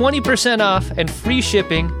 Get 20% off and free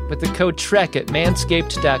shipping with the code TREK at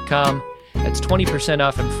manscaped.com. That's 20%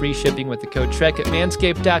 off and free shipping with the code TREK at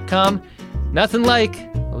manscaped.com. Nothing like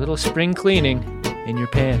a little spring cleaning in your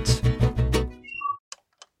pants.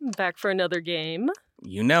 Back for another game.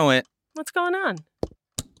 You know it. What's going on?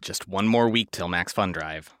 Just one more week till Max Fun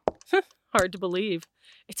Drive. Hard to believe.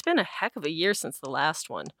 It's been a heck of a year since the last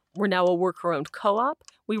one. We're now a worker-owned co-op.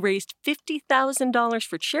 We raised $50,000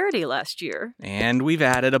 for charity last year. And we've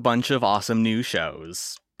added a bunch of awesome new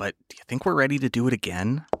shows. But do you think we're ready to do it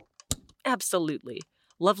again? Absolutely.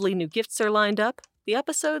 Lovely new gifts are lined up. The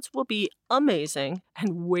episodes will be amazing.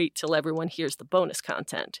 And wait till everyone hears the bonus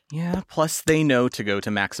content. Yeah, plus they know to go to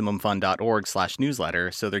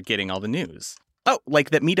MaximumFun.org/newsletter, so they're getting all the news. Oh,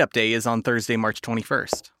 like that meetup day is on Thursday, March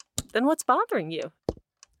 21st. Then what's bothering you?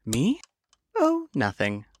 Me? Oh,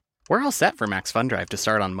 nothing. We're all set for Max Fun Drive to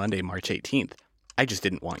start on Monday, March 18th. I just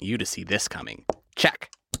didn't want you to see this coming. Check.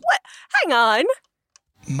 What? Hang on.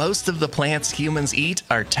 Most of the plants humans eat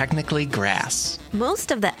are technically grass.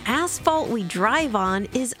 Most of the asphalt we drive on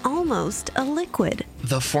is almost a liquid.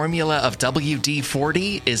 The formula of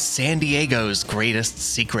WD-40 is San Diego's greatest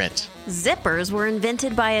secret. Zippers were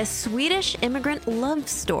invented by a Swedish immigrant love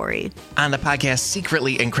story. On the podcast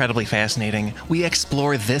Secretly Incredibly Fascinating, we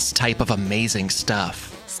explore this type of amazing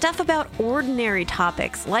stuff. Stuff about ordinary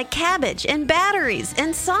topics like cabbage and batteries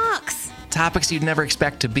and socks. Topics you'd never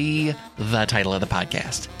expect to be the title of the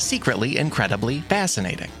podcast. Secretly Incredibly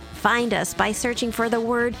Fascinating. Find us by searching for the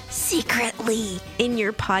word secretly in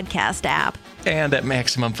your podcast app. And at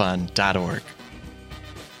MaximumFun.org.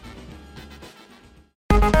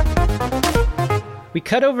 We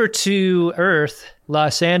cut over to Earth,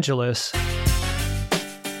 Los Angeles,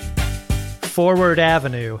 Forward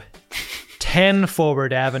Avenue, 10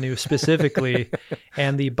 Forward Avenue specifically,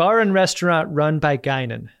 and the bar and restaurant run by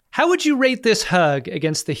Guinan. How would you rate this hug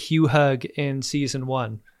against the Hugh hug in season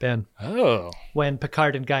 1, Ben? Oh. When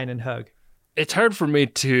Picard and Guinan hug. It's hard for me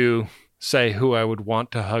to say who I would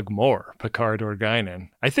want to hug more, Picard or Guinan.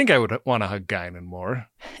 I think I would want to hug Guinan more.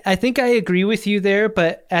 I think I agree with you there,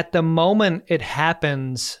 but at the moment it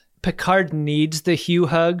happens, Picard needs the Hugh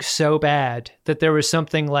hug so bad that there was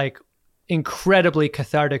something like incredibly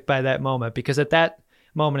cathartic by that moment, because at that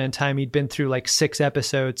moment in time, he'd been through like 6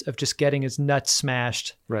 episodes of just getting his nuts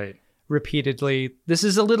smashed repeatedly. This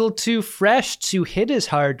is a little too fresh to hit as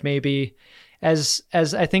hard, maybe, as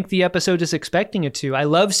I think the episode is expecting it to. I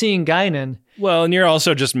love seeing Guinan. Well, and you're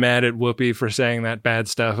also just mad at Whoopi for saying that bad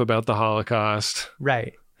stuff about the Holocaust.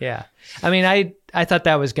 Right. Yeah. I mean, I thought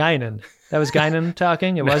that was Guinan. That was Guinan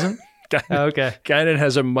talking? It wasn't? Okay. Guinan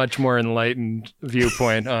has a much more enlightened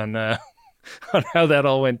viewpoint on how that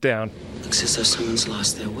all went down. Looks as though someone's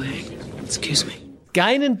lost their way. Excuse me.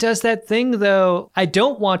 Guinan does that thing, though. I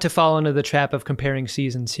don't want to fall into the trap of comparing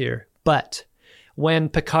seasons here, but when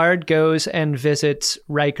Picard goes and visits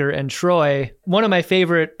Riker and Troy, one of my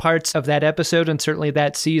favorite parts of that episode, and certainly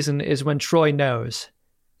that season, is when Troy knows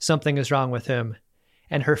something is wrong with him,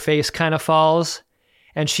 and her face kind of falls,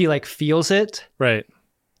 and she like feels it. Right.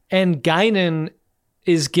 And Guinan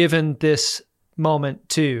is given this moment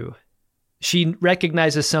too. She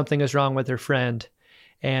recognizes something is wrong with her friend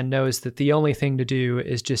and knows that the only thing to do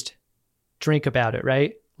is just drink about it,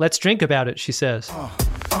 right? Let's drink about it, she says.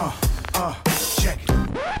 Check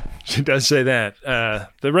it. She does say that.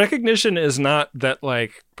 The recognition is not that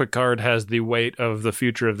like Picard has the weight of the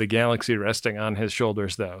future of the galaxy resting on his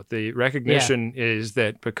shoulders, though. The recognition is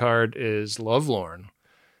that Picard is lovelorn.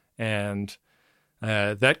 And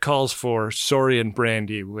that calls for Saurian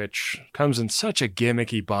brandy, which comes in such a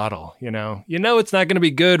gimmicky bottle. You know it's not going to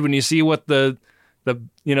be good when you see what the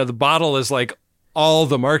bottle is like. All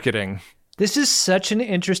the marketing. This is such an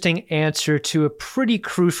interesting answer to a pretty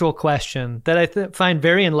crucial question that I find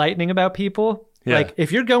very enlightening about people. Yeah. Like,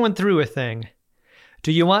 if you're going through a thing,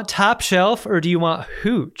 do you want top shelf or do you want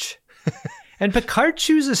hooch? And Picard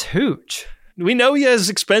chooses hooch. We know he has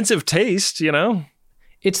expensive taste, you know?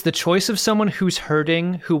 It's the choice of someone who's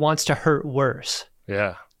hurting, who wants to hurt worse.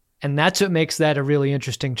 Yeah. And that's what makes that a really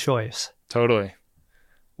interesting choice. Totally.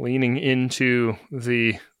 Leaning into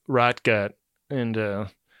the rot gut. And,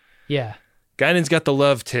 yeah. Guinan's got the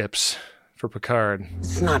love tips for Picard.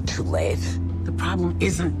 It's not too late. The problem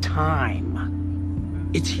isn't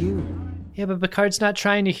time. It's you. Yeah, but Picard's not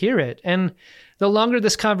trying to hear it. And the longer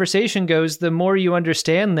this conversation goes, the more you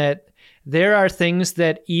understand that there are things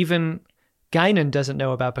that even Guinan doesn't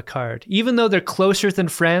know about Picard. Even though they're closer than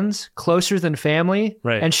friends, closer than family,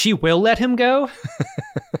 right. And she will let him go.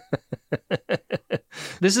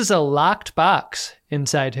 This is a locked box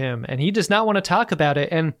inside him, and he does not want to talk about it.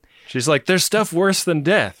 And she's like, there's stuff worse than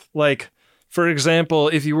death. Like, for example,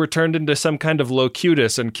 if you were turned into some kind of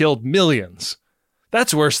locutus and killed millions,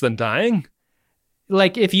 that's worse than dying.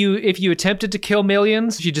 Like, if you attempted to kill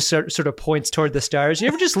millions, she just sort of points toward the stars. You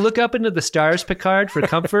ever just look up into the stars, Picard, for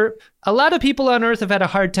comfort? A lot of people on Earth have had a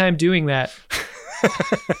hard time doing that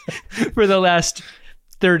for the last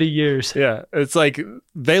 30 years. Yeah, it's like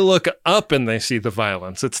they look up and they see the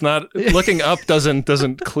violence. It's not looking up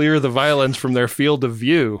doesn't clear the violence from their field of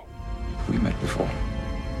view. We met before.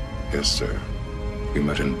 Yes, sir. We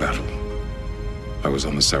met in battle. I was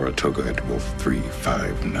on the Saratoga at Wolf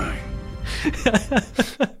 359.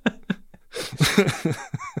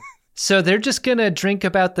 So they're just gonna drink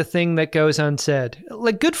about the thing that goes unsaid.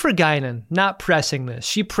 Like, good for Guinan, not pressing this.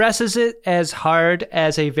 She presses it as hard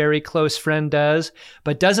as a very close friend does,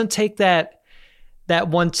 but doesn't take that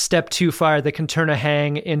one step too far that can turn a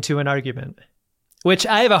hang into an argument, which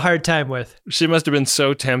I have a hard time with. She must have been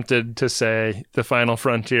so tempted to say the final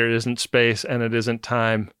frontier isn't space and it isn't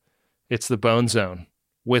time. It's the Bone Zone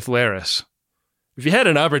with Laris. If you had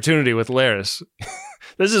an opportunity with Laris,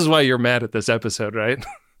 this is why you're mad at this episode, right?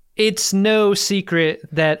 It's no secret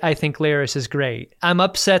that I think Laris is great. I'm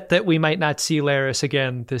upset that we might not see Laris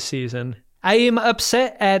again this season. I am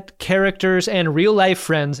upset at characters and real-life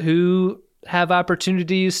friends who have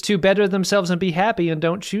opportunities to better themselves and be happy and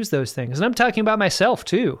don't choose those things. And I'm talking about myself,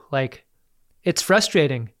 too. Like, it's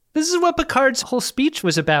frustrating. This is what Picard's whole speech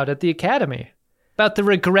was about at the Academy. About the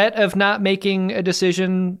regret of not making a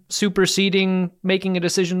decision, superseding making a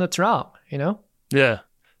decision that's wrong, you know? Yeah.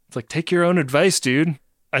 It's like, take your own advice, dude.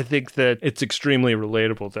 I think that it's extremely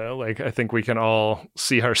relatable, though. Like, I think we can all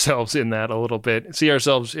see ourselves in that a little bit. See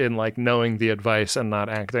ourselves in, like, knowing the advice and not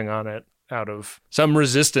acting on it out of some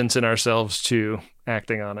resistance in ourselves to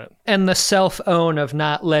acting on it. And the self-own of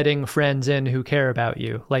not letting friends in who care about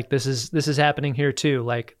you. Like, this is happening here, too.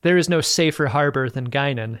 Like, there is no safer harbor than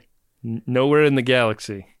Guinan. Nowhere in the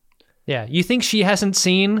galaxy. Yeah. You think she hasn't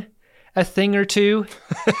seen a thing or two?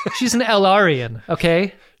 She's an Elarian,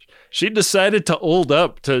 okay? She decided to old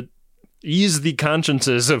up to ease the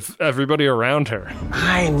consciences of everybody around her.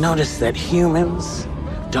 I noticed that humans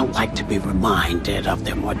don't like to be reminded of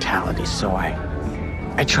their mortality, so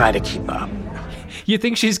I try to keep up. You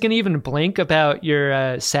think she's going to even blink about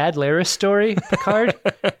your sad Laris story, Picard?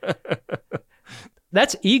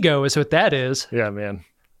 That's ego is what that is. Yeah, man.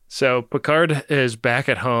 So Picard is back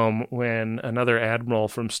at home when another admiral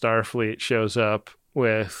from Starfleet shows up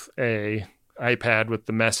with a iPad with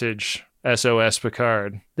the message SOS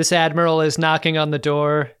Picard. This admiral is knocking on the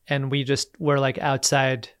door, and we're like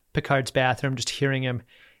outside Picard's bathroom, just hearing him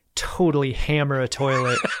totally hammer a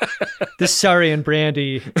toilet. This Saurian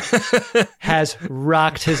brandy has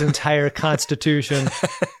rocked his entire constitution.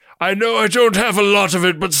 I know I don't have a lot of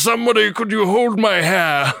it, but somebody, could you hold my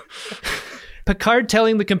hair? Picard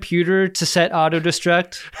telling the computer to set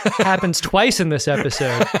auto-destruct happens twice in this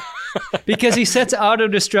episode. Because he sets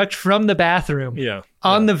auto-destruct from the bathroom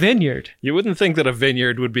on the vineyard. You wouldn't think that a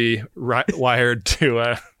vineyard would be wired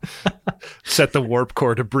to set the warp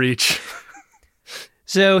core to breach.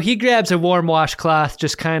 So he grabs a warm washcloth,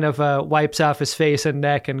 just kind of wipes off his face and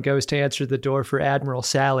neck, and goes to answer the door for Admiral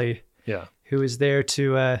Sally, who is there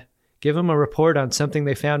to give him a report on something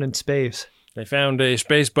they found in space. They found a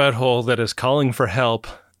space butthole that is calling for help,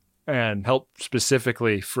 and help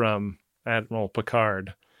specifically from Admiral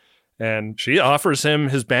Picard. And she offers him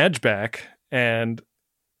his badge back, and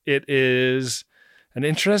it is an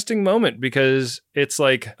interesting moment because it's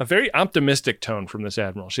like a very optimistic tone from this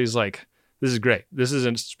admiral. She's like, this is great. This is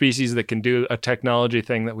a species that can do a technology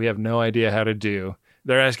thing that we have no idea how to do.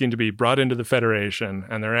 They're asking to be brought into the Federation,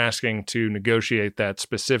 and they're asking to negotiate that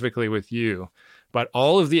specifically with you. But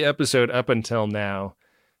all of the episode up until now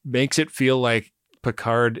makes it feel like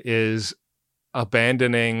Picard is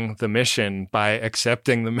abandoning the mission by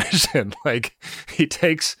accepting the mission. Like he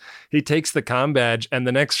takes the comm badge, and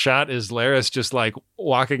the next shot is Laris just like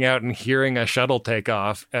walking out and hearing a shuttle take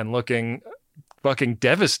off and looking fucking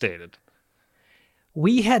devastated.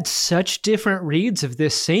 We had such different reads of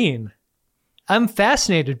this scene. I'm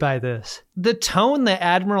fascinated by this. The tone that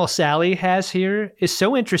Admiral Sally has here is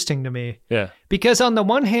so interesting to me. Yeah. Because on the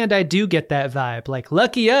one hand, I do get that vibe. Like,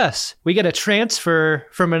 lucky us. We get a transfer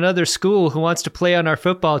from another school who wants to play on our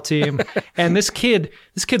football team. And this kid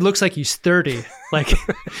looks like he's 30. Like,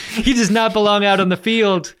 he does not belong out on the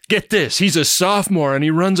field. Get this. He's a sophomore and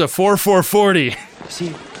he runs a 4.40. See,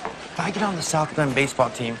 if I get on the South Bend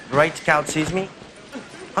baseball team, the right scout sees me,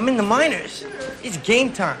 I'm in the minors. It's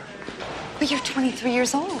game time. But you're 23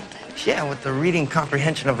 years old. Yeah, with the reading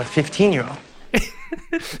comprehension of a 15-year-old.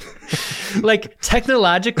 Like,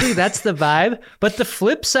 technologically, that's the vibe. But the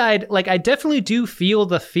flip side, like, I definitely do feel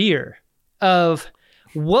the fear of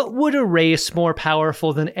what would a race more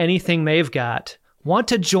powerful than anything they've got want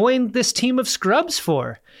to join this team of scrubs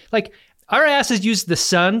for? Like, our asses use the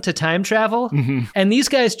sun to time travel, and these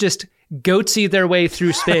guys just goatsy their way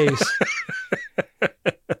through space.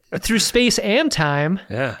 Through space and time.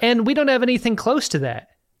 Yeah. And we don't have anything close to that.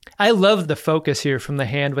 I love the focus here from the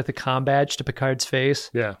hand with the comm badge to Picard's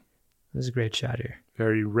face. Yeah. This is a great shot here.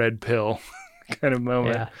 Very red pill kind of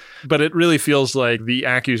moment. Yeah. But it really feels like the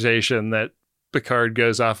accusation that Picard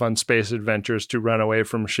goes off on space adventures to run away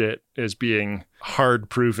from shit is being hard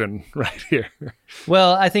proven right here.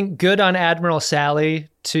 Well, I think good on Admiral Sally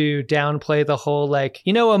to downplay the whole, like,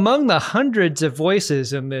 you know, among the hundreds of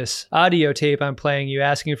voices in this audio tape I'm playing you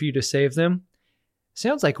asking for you to save them,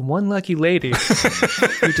 sounds like one lucky lady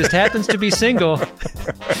who just happens to be single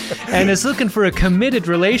and is looking for a committed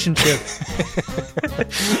relationship.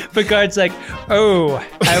 Picard's like, oh,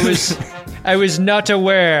 I was not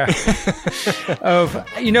aware of,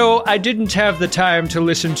 you know, I didn't have the time to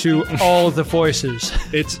listen to all the voices.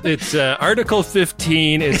 It's Article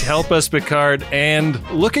 15. It's Help Us Picard and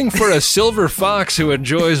looking for a silver fox who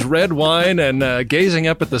enjoys red wine and gazing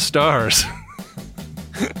up at the stars.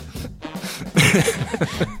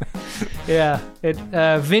 Yeah,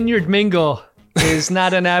 Vineyard Mingle is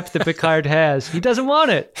not an app that Picard has. He doesn't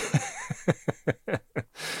want it.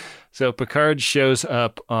 So Picard shows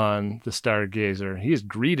up on the Stargazer. He is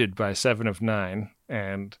greeted by 7 of 9,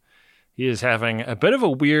 and he is having a bit of a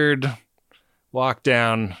weird walk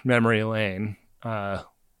down memory lane.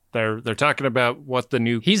 They're talking about what the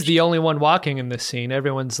new... He's the only one walking in this scene.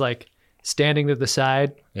 Everyone's like standing to the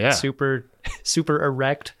side, super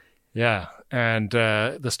erect. Yeah, and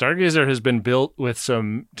the Stargazer has been built with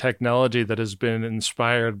some technology that has been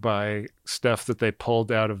inspired by stuff that they pulled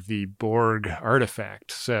out of the Borg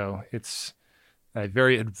artifact. So it's a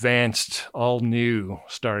very advanced, all-new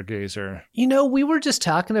Stargazer. You know, we were just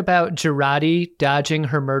talking about Jurati dodging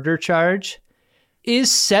her murder charge. Is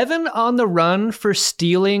 7 on the run for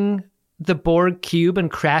stealing the Borg cube and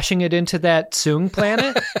crashing it into that Sung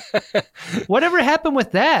planet? Whatever happened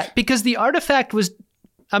with that? Because the artifact was...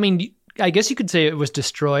 I mean, I guess you could say it was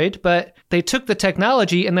destroyed, but they took the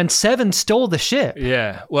technology and then Seven stole the ship.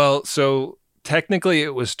 Yeah. Well, so technically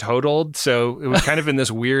it was totaled. So it was kind of in this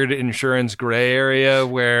weird insurance gray area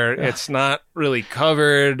where it's not really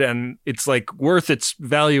covered and it's like worth its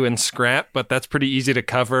value in scrap, but that's pretty easy to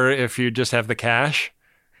cover if you just have the cash.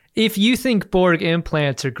 If you think Borg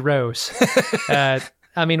implants are gross,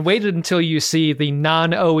 I mean, wait until you see the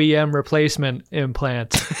non-OEM replacement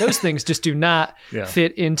implants. Those things just do not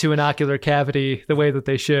fit into an ocular cavity the way that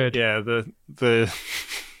they should. Yeah, the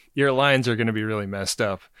your lines are going to be really messed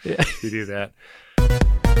up if you do that.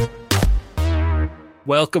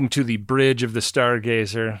 Welcome to the Bridge of the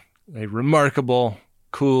Stargazer, a remarkable,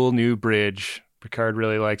 cool new bridge. Picard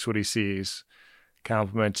really likes what he sees,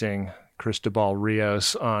 complimenting Cristobal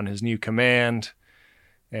Rios on his new command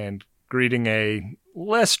and greeting a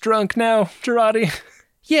less drunk now Jurati.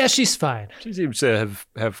 Yeah, she's fine. She seems to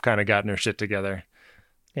have kind of gotten her shit together.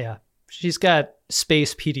 Yeah, she's got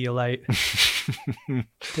space Pedialyte.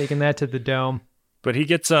 Taking that to the dome. But he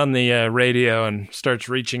gets on the radio and starts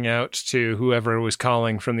reaching out to whoever was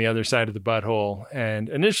calling from the other side of the butthole. And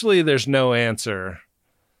initially there's no answer.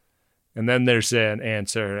 And then there's an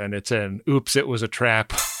answer, and it's an oops, it was a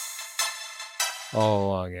trap. All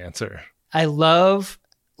along answer. I love,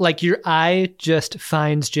 like, your eye just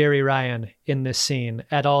finds Jerry Ryan in this scene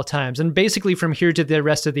at all times. And basically from here to the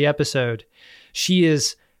rest of the episode, she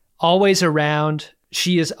is always around.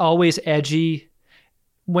 She is always edgy.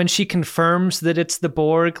 When she confirms that it's the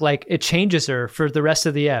Borg, like, it changes her for the rest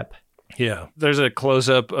of the ep. Yeah. There's a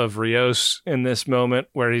close-up of Rios in this moment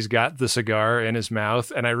where he's got the cigar in his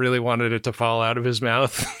mouth, and I really wanted it to fall out of his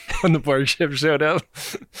mouth when the Borg ship showed up.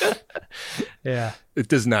 Yeah. It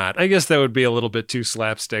does not. I guess that would be a little bit too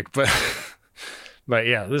slapstick, but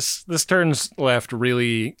yeah, this turns left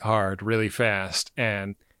really hard, really fast,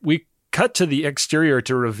 and we cut to the exterior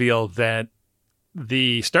to reveal that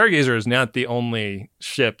the Stargazer is not the only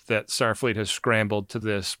ship that Starfleet has scrambled to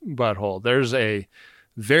this butthole. There's a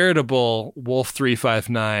veritable Wolf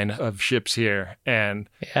 359 of ships here, and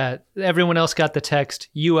yeah, everyone else got the text,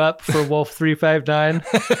 you up for Wolf 359?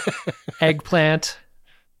 Eggplant.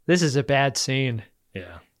 This is a bad scene.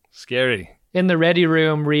 Yeah, scary. In the ready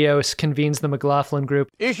room, Rios convenes the McLaughlin group.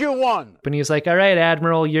 Issue 1. And he's like, all right,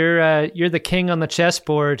 Admiral, you're the king on the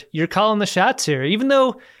chessboard. You're calling the shots here. Even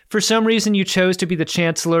though for some reason you chose to be the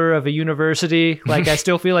chancellor of a university, like, I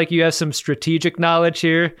still feel like you have some strategic knowledge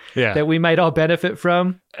here that we might all benefit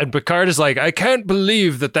from. And Picard is like, I can't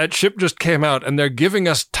believe that ship just came out and they're giving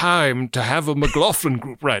us time to have a McLaughlin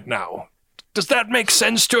group right now. Does that make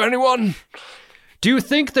sense to anyone? Do you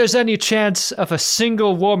think there's any chance of a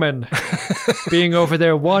single woman being over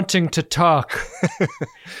there wanting to talk?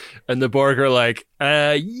 And the Borg are like,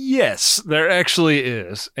 yes, there actually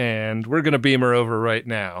is. And we're going to beam her over right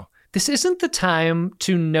now. This isn't the time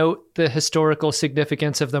to note the historical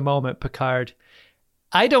significance of the moment, Picard.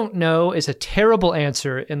 I don't know is a terrible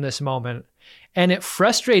answer in this moment. And it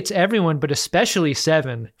frustrates everyone, but especially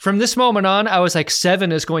Seven. From this moment on, I was like,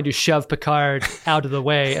 Seven is going to shove Picard out of the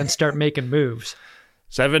way and start making moves.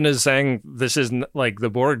 Seven is saying this is like the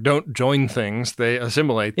Borg don't join things, they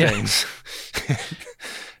assimilate things.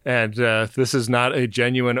 And this is not a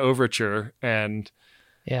genuine overture. And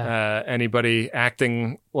anybody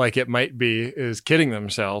acting like it might be is kidding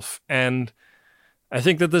themselves. And I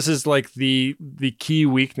think that this is like the key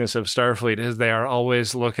weakness of Starfleet is they are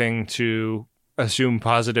always looking to assume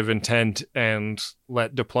positive intent and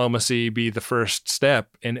let diplomacy be the first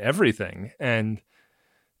step in everything. And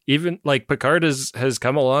even like Picard has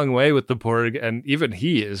come a long way with the Borg, and even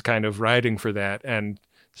he is kind of riding for that. And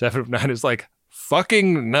 7 of 9 is like,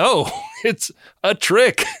 fucking no, it's a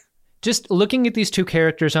trick. Just looking at these two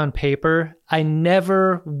characters on paper, I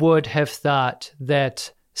never would have thought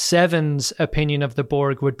that Seven's opinion of the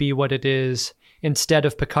Borg would be what it is instead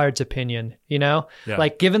of Picard's opinion, you know? Yeah.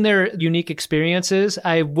 Like, given their unique experiences,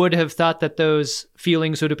 I would have thought that those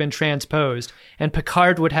feelings would have been transposed, and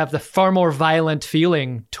Picard would have the far more violent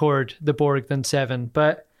feeling toward the Borg than Seven.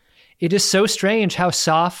 But it is so strange how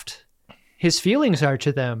soft his feelings are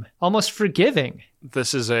to them, almost forgiving.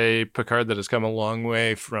 This is a Picard that has come a long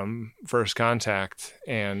way from First Contact,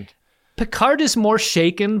 and Picard is more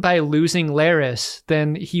shaken by losing Laris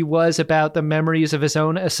than he was about the memories of his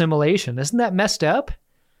own assimilation. Isn't that messed up?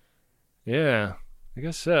 Yeah, I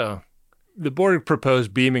guess so. The Borg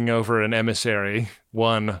proposed beaming over an emissary,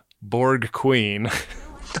 one Borg Queen.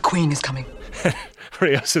 The Queen is coming.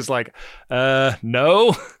 Rios is like,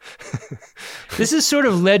 no. This is sort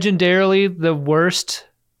of legendarily the worst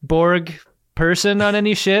Borg person on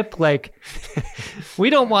any ship. Like,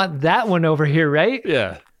 we don't want that one over here, right?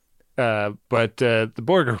 Yeah. But the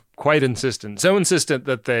Borg are quite insistent. So insistent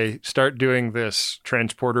that they start doing this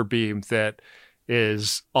transporter beam that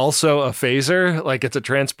is also a phaser. Like it's a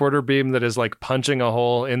transporter beam that is like punching a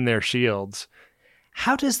hole in their shields.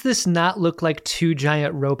 How does this not look like two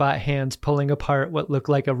giant robot hands pulling apart what look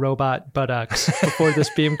like a robot buttocks before this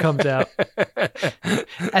beam comes out?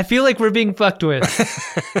 I feel like we're being fucked with.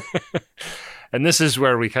 And this is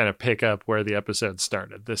where we kind of pick up where the episode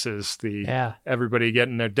started. This is everybody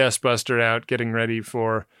getting their Death Buster out, getting ready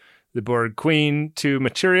for the Borg Queen to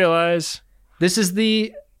materialize. This is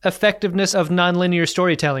the effectiveness of nonlinear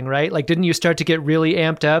storytelling, right? Like, didn't you start to get really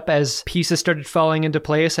amped up as pieces started falling into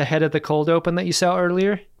place ahead of the cold open that you saw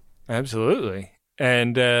earlier? Absolutely.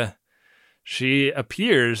 And she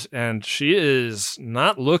appears, and she is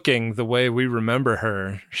not looking the way we remember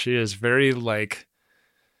her. She is very like...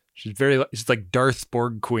 She's like Darth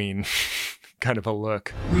Borg Queen kind of a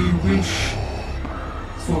look. We wish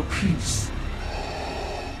for peace.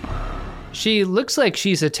 She looks like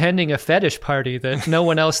she's attending a fetish party that no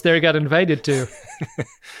one else there got invited to.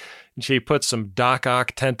 She puts some Doc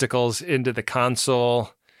Ock tentacles into the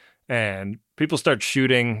console and people start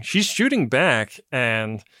shooting. She's shooting back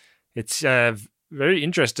and it's very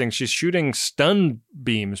interesting. She's shooting stun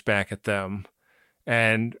beams back at them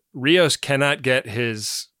and Rios cannot get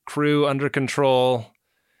his crew under control.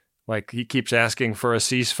 Like he keeps asking for a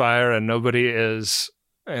ceasefire and nobody is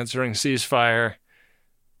answering ceasefire.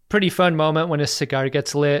 Pretty fun moment when his cigar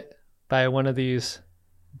gets lit by one of these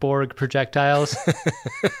Borg projectiles.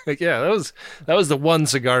 Yeah, that was the one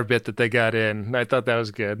cigar bit that they got in. I thought that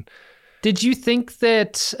was good. Did you think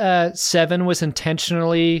that Seven was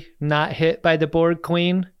intentionally not hit by the Borg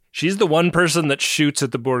Queen? She's the one person that shoots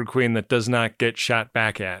at the Borg Queen that does not get shot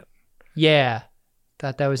back at. Yeah.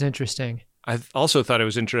 Thought that was interesting. I also thought it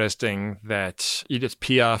was interesting that Edith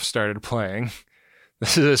Piaf started playing.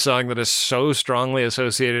 This is a song that is so strongly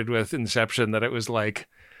associated with Inception that it was like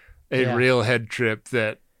a real head trip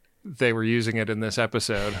that they were using it in this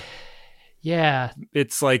episode. Yeah.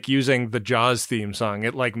 It's like using the Jaws theme song.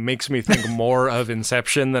 It like makes me think more of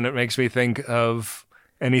Inception than it makes me think of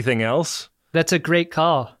anything else. That's a great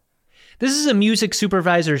call. This is a music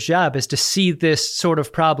supervisor's job, is to see this sort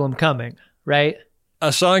of problem coming, right?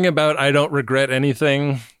 A song about I Don't Regret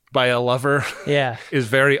Anything by a lover is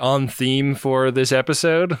very on theme for this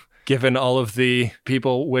episode, given all of the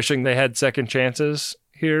people wishing they had second chances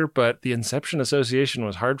here. But the Inception association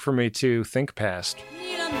was hard for me to think past.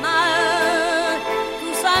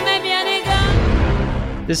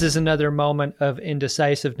 This is another moment of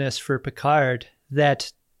indecisiveness for Picard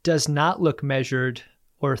that does not look measured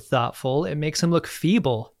or thoughtful. It makes him look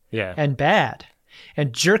feeble and bad.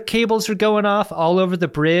 And jerk cables are going off all over the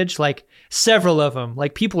bridge, like several of them.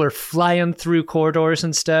 Like people are flying through corridors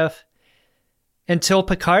and stuff. Until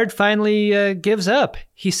Picard finally gives up.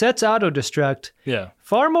 He sets auto-destruct. Yeah.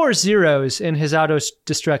 Far more zeros in his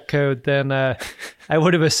auto-destruct code than I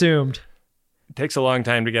would have assumed. It takes a long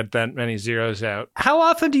time to get that many zeros out. How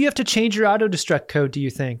often do you have to change your auto-destruct code, do you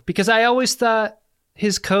think? Because I always thought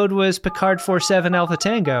his code was Picard 47 Alpha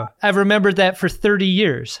Tango. I've remembered that for 30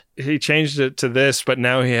 years. He changed it to this, but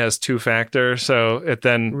now he has two-factor, so it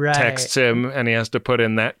then texts him, and he has to put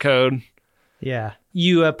in that code. Yeah.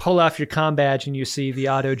 You pull off your comm badge, and you see the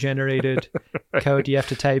auto-generated code you have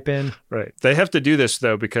to type in. Right. They have to do this,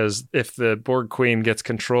 though, because if the Borg Queen gets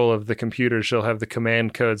control of the computer, she'll have the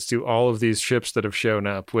command codes to all of these ships that have shown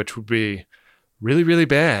up, which would be really, really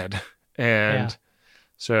bad. And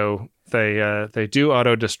so they do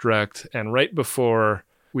auto-destruct, and right before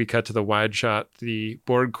we cut to the wide shot, the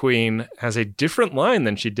Borg Queen has a different line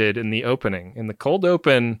than she did in the opening. In the cold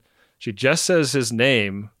open, she just says his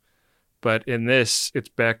name, but in this, it's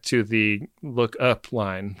back to the look up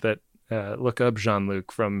line that look up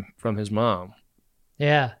Jean-Luc from his mom.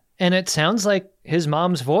 Yeah, and it sounds like his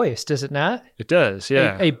mom's voice, does it not? It does,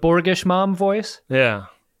 yeah. A Borgish mom voice? Yeah,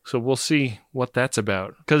 so we'll see what that's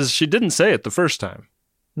about, because she didn't say it the first time.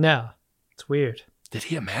 No. It's weird. Did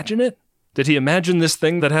he imagine it? Did he imagine this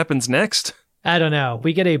thing that happens next? I don't know.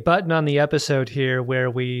 We get a button on the episode here where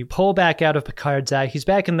we pull back out of Picard's eye. He's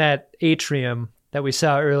back in that atrium that we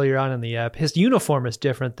saw earlier on in the ep. His uniform is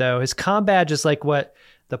different, though. His comm badge is like what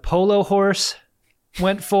the polo horse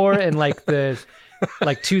went for in like the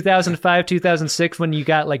 2005, 2006 when you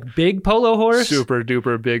got like big polo horse. Super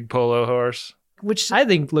duper big polo horse. Which I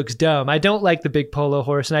think looks dumb. I don't like the big polo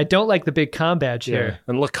horse, and I don't like the big comm badge here.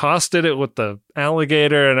 And Lacoste did it with the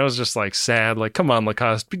alligator, and it was just like sad. Like, come on,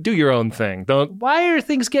 Lacoste, do your own thing. Don't. Why are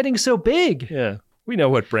things getting so big? Yeah, we know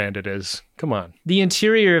what brand it is. Come on. The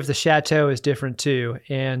interior of the chateau is different too,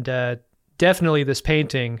 and definitely this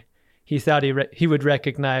painting he thought he would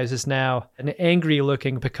recognize is now an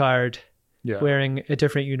angry-looking Picard wearing a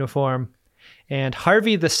different uniform. And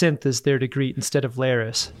Harvey the synth is there to greet instead of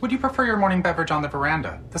Laris. Would you prefer your morning beverage on the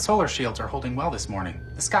veranda? The solar shields are holding well this morning.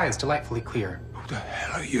 The sky is delightfully clear. Who the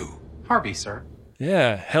hell are you? Harvey, sir.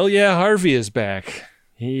 Yeah, hell yeah, Harvey is back.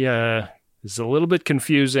 He is a little bit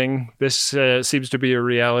confusing. This seems to be a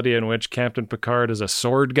reality in which Captain Picard is a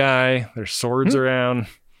sword guy. There's swords around.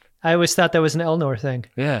 I always thought that was an Elnor thing.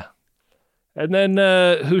 Yeah. And then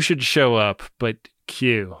who should show up but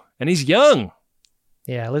Q? And he's young.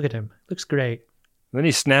 Yeah, look at him. Looks great. Then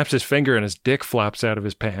he snaps his finger and his dick flops out of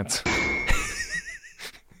his pants.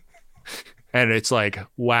 And it's like,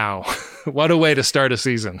 wow, what a way to start a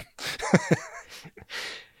season.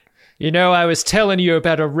 You know, I was telling you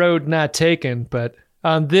about a road not taken, but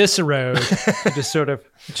on this road, he just sort of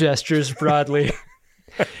gestures broadly.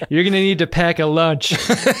 You're going to need to pack a lunch.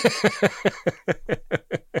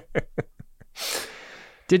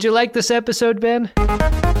 Did you like this episode, Ben?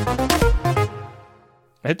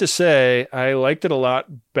 I had to say, I liked it a lot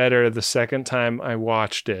better the second time I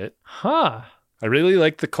watched it. Huh. I really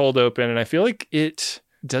liked the cold open, and I feel like it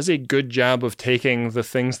does a good job of taking the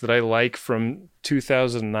things that I like from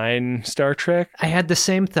 2009 Star Trek. I had the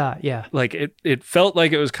same thought, yeah. Like, it felt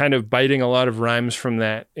like it was kind of biting a lot of rhymes from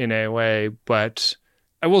that in a way, but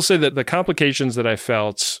I will say that the complications that I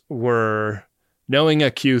felt were knowing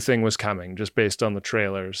a Q thing was coming, just based on the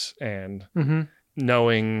trailers, and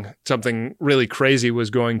knowing something really crazy was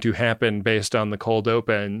going to happen based on the cold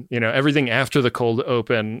open. You know, everything after the cold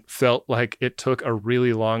open felt like it took a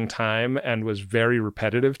really long time and was very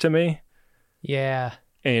repetitive to me. Yeah.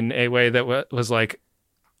 In a way that was like,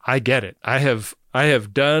 I get it. I have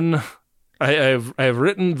written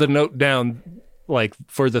the note down like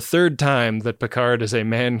for the third time that Picard is a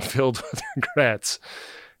man filled with regrets.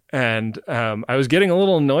 And I was getting a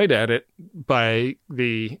little annoyed at it by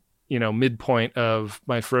the midpoint of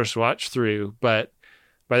my first watch through, but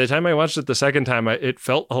by the time I watched it the second time, it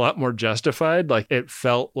felt a lot more justified. Like, it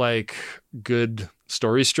felt like good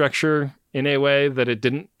story structure in a way that it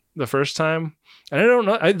didn't the first time. And I don't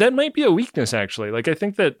know, that might be a weakness, actually. Like, I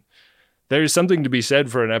think that there's something to be said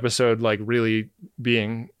for an episode like really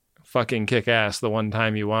being fucking kick-ass the one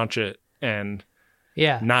time you watch it, and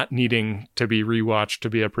not needing to be rewatched to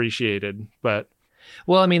be appreciated. But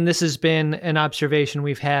well, I mean, this has been an observation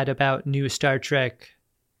we've had about new Star Trek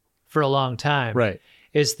for a long time. Right.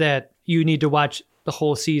 Is that you need to watch the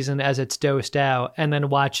whole season as it's dosed out and then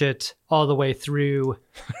watch it all the way through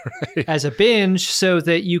as a binge so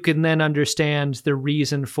that you can then understand the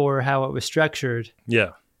reason for how it was structured.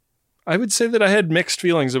 Yeah. I would say that I had mixed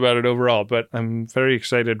feelings about it overall, but I'm very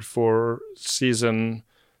excited for season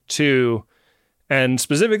 2. And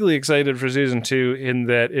specifically excited for season 2 in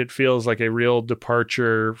that it feels like a real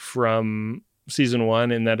departure from season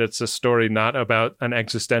 1, in that it's a story not about an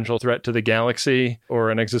existential threat to the galaxy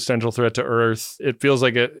or an existential threat to Earth. It feels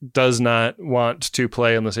like it does not want to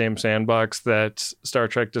play in the same sandbox that Star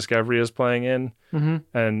Trek Discovery is playing in. Mm-hmm.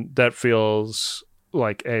 And that feels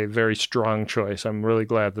like a very strong choice. I'm really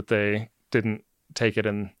glad that they didn't take it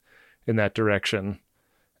in that direction.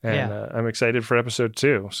 And I'm excited for episode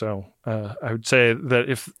 2. So I would say that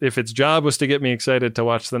if its job was to get me excited to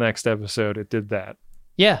watch the next episode, it did that.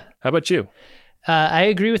 Yeah. How about you? I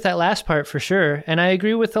agree with that last part for sure. And I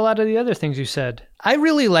agree with a lot of the other things you said. I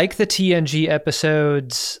really like the TNG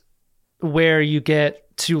episodes where you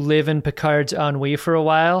get to live in Picard's ennui for a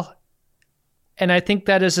while. And I think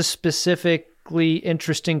that is a specifically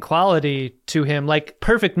interesting quality to him. Like,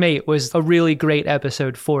 Perfect Mate was a really great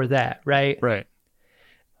episode for that, right? Right.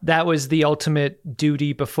 That was the ultimate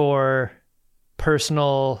duty before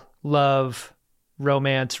personal love,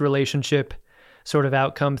 romance, relationship sort of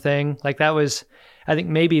outcome thing. Like, that was, I think,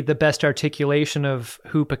 maybe the best articulation of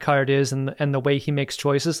who Picard is and the way he makes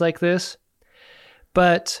choices like this.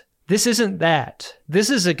 But this isn't that. This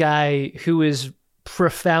is a guy who is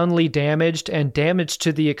profoundly damaged, and damaged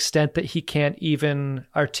to the extent that he can't even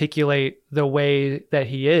articulate the way that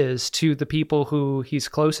he is to the people who he's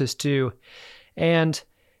closest to. And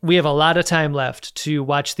we have a lot of time left to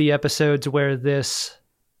watch the episodes where this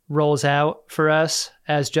rolls out for us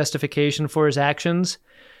as justification for his actions.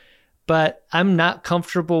 But I'm not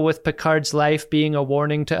comfortable with Picard's life being a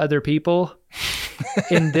warning to other people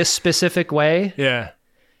in this specific way. Yeah.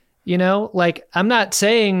 You know, like, I'm not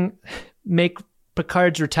saying make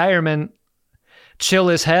Picard's retirement chill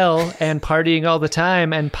as hell and partying all the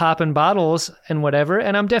time and popping bottles and whatever.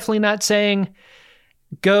 And I'm definitely not saying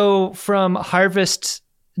go from harvest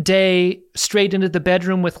day straight into the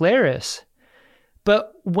bedroom with Laris.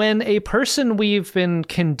 But when a person we've been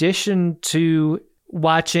conditioned to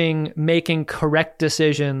making correct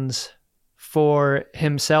decisions for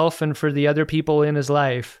himself and for the other people in his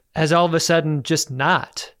life has all of a sudden just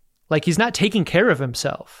not. Like, he's not taking care of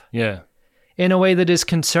himself. Yeah. In a way that is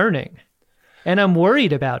concerning. And I'm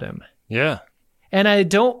worried about him. Yeah. And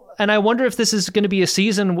I wonder if this is going to be a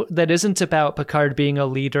season that isn't about Picard being a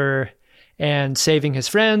leader and saving his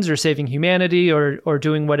friends or saving humanity or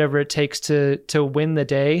doing whatever it takes to win the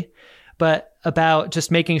day, but about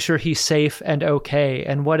just making sure he's safe and okay.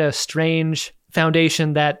 And what a strange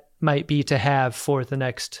foundation that might be to have for the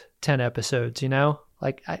next 10 episodes, you know?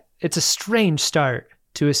 Like, it's a strange start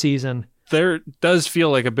to a season. There does feel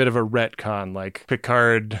like a bit of a retcon, like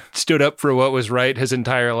Picard stood up for what was right his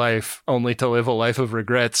entire life, only to live a life of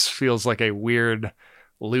regrets. Feels like a weird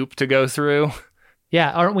loop to go through.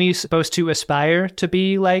 Yeah, aren't we supposed to aspire to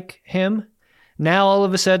be like him? Now, all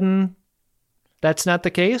of a sudden, that's not the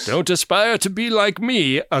case? Don't aspire to be like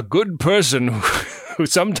me, a good person who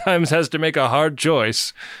sometimes has to make a hard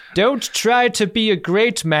choice. Don't try to be a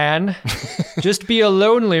great man. Just be a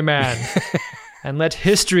lonely man. And let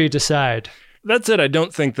history decide. That's it. I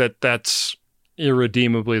don't think that that's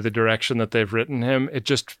irredeemably the direction that they've written him. It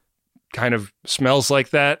just kind of smells like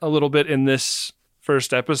that a little bit in this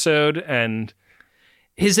first episode. And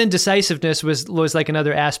his indecisiveness was like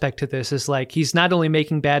another aspect to this, is like he's not only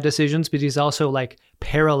making bad decisions, but he's also like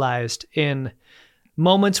paralyzed in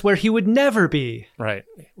moments where he would never be. Right.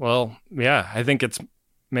 Well, yeah, I think it's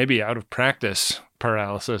maybe out of practice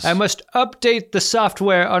paralysis. I must update the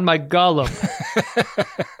software on my Golem.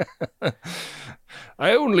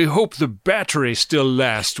 I only hope the battery still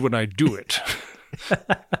lasts when I do it.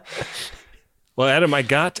 Well, Adam, I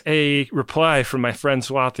got a reply from my friend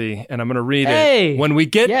Swati, and I'm going to read it when we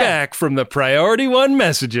get back from the Priority 1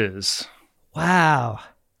 messages. Wow.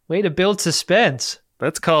 Way to build suspense.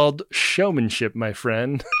 That's called showmanship, my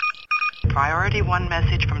friend. Priority 1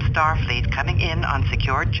 message from Starfleet coming in on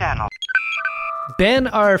secured channel. Ben,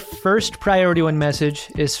 our first Priority 1 message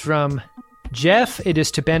is from Jeff. It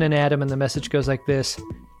is to Ben and Adam, and the message goes like this.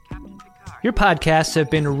 Your podcasts have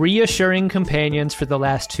been reassuring companions for the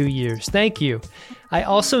last 2 years. Thank you. I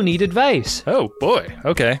also need advice. Oh, boy.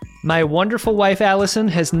 Okay. My wonderful wife, Allison,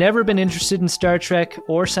 has never been interested in Star Trek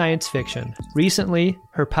or science fiction. Recently,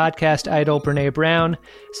 her podcast idol, Brene Brown,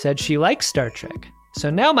 said she likes Star Trek. So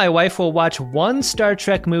now my wife will watch one Star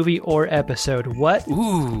Trek movie or episode. What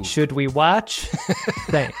should we watch?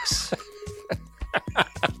 Thanks.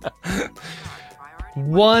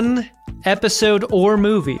 One episode or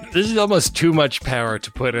movie. This is almost too much power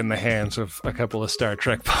to put in the hands of a couple of Star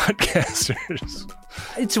Trek podcasters.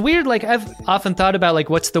 It's weird, like I've often thought about like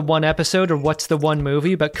what's the one episode or what's the one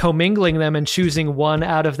movie, but commingling them and choosing one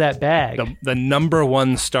out of that bag. The number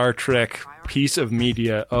one Star Trek piece of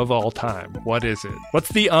media of all time. What is it? What's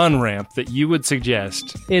the on-ramp that you would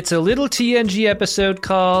suggest? It's a little TNG episode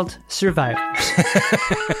called Survivors.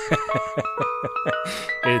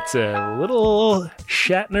 It's a little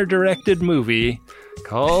Shatner-directed movie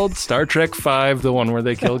called Star Trek V, the one where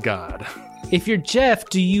they kill God. If you're Jeff,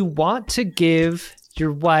 do you want to give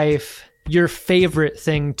your wife your favorite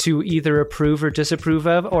thing to either approve or disapprove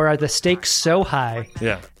of, or are the stakes so high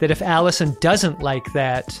that if Allison doesn't like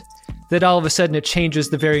that all of a sudden it changes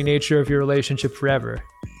the very nature of your relationship forever?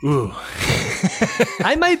 Ooh.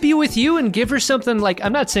 I might be with you and give her something like,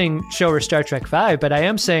 I'm not saying show her Star Trek V, but I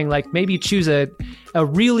am saying like maybe choose a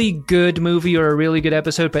really good movie or a really good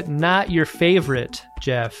episode, but not your favorite,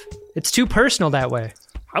 Jeff. It's too personal that way.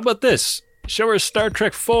 How about this? Show her Star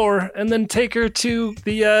Trek 4 and then take her to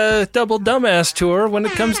the Double Dumbass tour when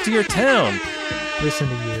it comes to your town. Listen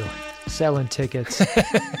to you. Selling tickets.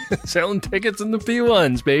 Selling tickets in the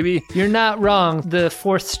P1s, baby. You're not wrong. The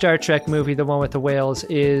fourth Star Trek movie, the one with the whales,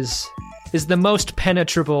 is the most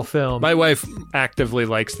penetrable film. My wife actively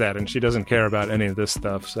likes that, and she doesn't care about any of this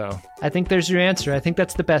stuff, so. I think there's your answer. I think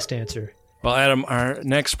that's the best answer. Well, Adam, our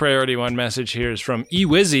next Priority 1 message here is from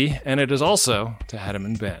eWizzy, and it is also to Adam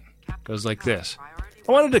and Ben. It goes like this.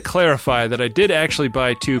 I wanted to clarify that I did actually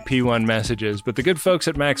buy 2 P1 messages, but the good folks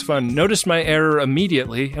at Max Fun noticed my error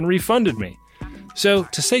immediately and refunded me. So,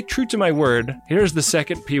 to stay true to my word, here's the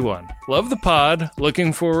second P1. Love the pod.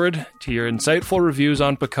 Looking forward to your insightful reviews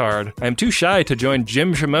on Picard. I am too shy to join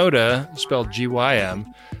Jim Shimoda, spelled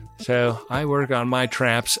G-Y-M, so I work on my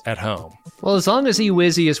traps at home. Well, as long as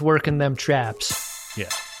eWizzy is working them traps. Yeah.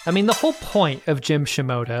 I mean, the whole point of Jim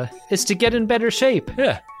Shimoda is to get in better shape.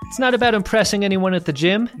 Yeah. It's not about impressing anyone at the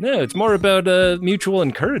gym. No, it's more about mutual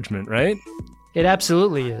encouragement, right? It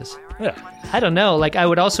absolutely is. Yeah. I don't know. Like, I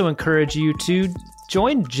would also encourage you to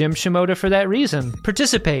joined Jim Shimoda for that reason.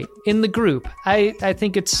 Participate in the group. I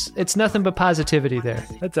think it's nothing but positivity there.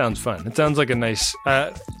 That sounds fun. It sounds like a nice...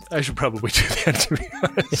 I should probably do that, to be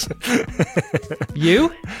honest.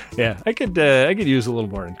 You? Yeah, I could use a little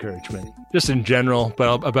more encouragement. Just in general,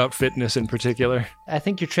 but about fitness in particular. I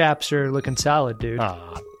think your traps are looking solid, dude.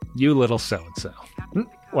 Aw, you little so-and-so.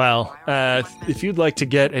 Well, if you'd like to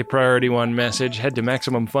get a Priority One message, head to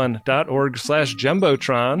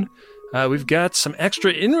MaximumFun.org/Jumbotron. We've got some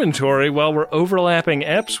extra inventory while we're overlapping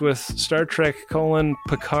eps with Star Trek: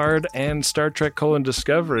 Picard and Star Trek: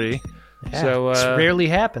 Discovery. Yeah, so this rarely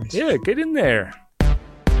happens. Yeah, get in there.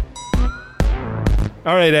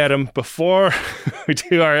 All right, Adam, before we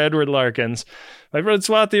do our Edward Larkins, my friend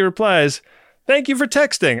Swati replies, "Thank you for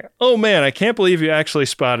texting. Oh man, I can't believe you actually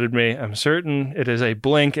spotted me. I'm certain it is a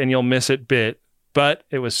blink and you'll miss it bit, but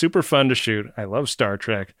it was super fun to shoot. I love Star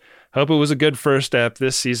Trek. Hope it was a good first step.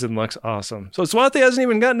 This season looks awesome." So Swati hasn't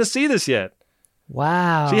even gotten to see this yet.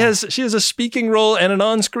 Wow. She has a speaking role and an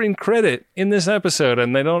on-screen credit in this episode,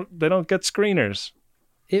 and they don't get screeners.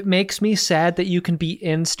 It makes me sad that you can be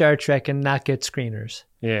in Star Trek and not get screeners.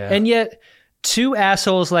 Yeah. And yet, two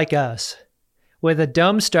assholes like us with a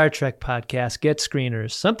dumb Star Trek podcast get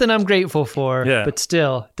screeners. Something I'm grateful for, but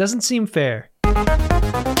still, doesn't seem fair.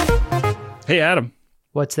 Hey, Adam.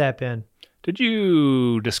 What's that been? Did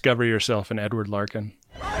you discover yourself an Edward Larkin?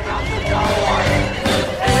 Edward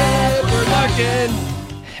Larkin!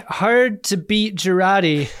 Hard to beat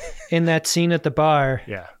Girardi in that scene at the bar.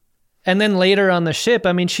 Yeah. And then later on the ship,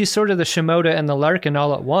 I mean, she's sort of the Shimoda and the Larkin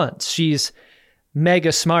all at once. She's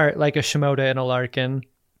mega smart like a Shimoda and a Larkin.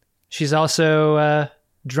 She's also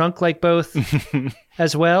drunk like both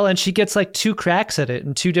as well. And she gets like 2 cracks at it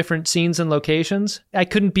in 2 different scenes and locations. I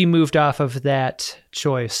couldn't be moved off of that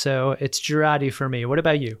choice. So it's Girardi for me. What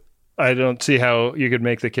about you? I don't see how you could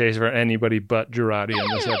make the case for anybody but Girardi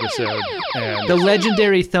in this episode. And the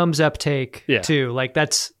legendary thumbs up take, too. Like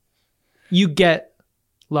you get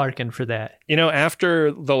Larkin for that. You know,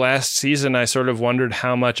 after the last season, I sort of wondered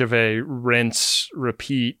how much of a rinse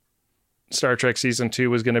repeat Star Trek season 2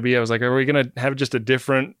 was going to be. I was like, are we going to have just a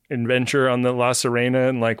different adventure on the La Sirena?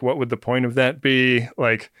 And like, what would the point of that be?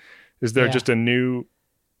 Like, is there just a new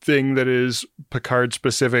thing that is Picard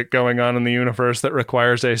specific going on in the universe that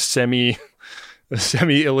requires a semi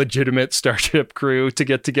illegitimate starship crew to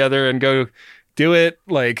get together and go do it?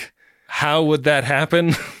 Like, how would that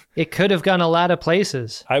happen? It could have gone a lot of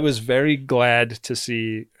places. I was very glad to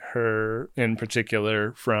see her in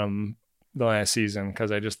particular from the last season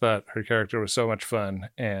because I just thought her character was so much fun.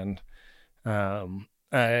 And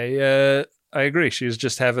I agree. She was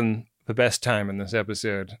just having the best time in this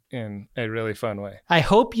episode in a really fun way. I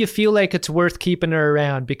hope you feel like it's worth keeping her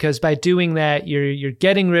around because by doing that, you're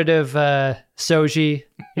getting rid of Soji,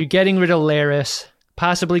 you're getting rid of Laris,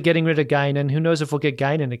 possibly getting rid of Guinan. Who knows if we'll get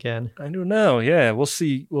Guinan again? I don't know. Yeah, we'll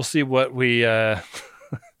see. We'll see what we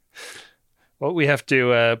what we have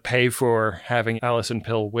to pay for having Alison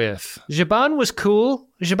Pill with. Zhaban was cool.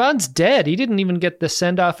 Zhaban's dead. He didn't even get the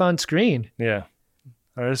send off on screen. Yeah,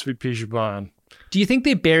 RSVP Zhaban. Do you think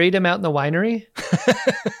they buried him out in the winery?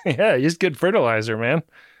 Yeah, he's good fertilizer, man.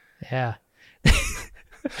 Yeah.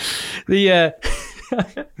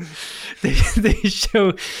 They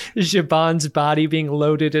show Zhaban's body being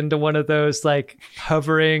loaded into one of those like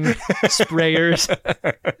hovering sprayers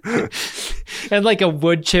and like a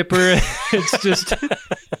wood chipper. It's just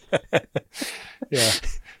yeah.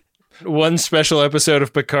 One special episode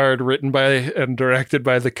of Picard written by and directed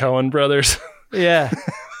by the Coen brothers. Yeah.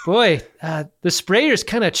 Boy, the sprayer's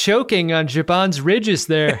kind of choking on Zhaban's ridges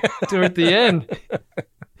there toward the end.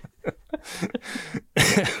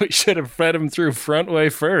 We should have fed him through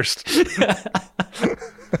Frontway first.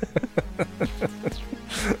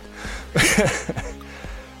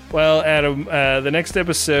 Well, Adam, the next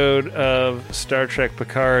episode of Star Trek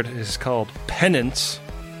Picard is called Penance.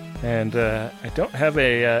 And I don't have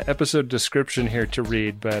a episode description here to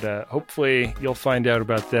read, but hopefully you'll find out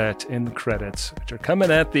about that in the credits, which are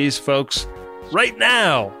coming at these folks right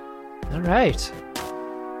now. All right.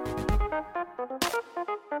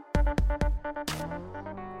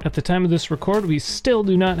 At the time of this record, we still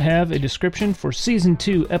do not have a description for Season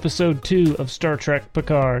 2, Episode 2 of Star Trek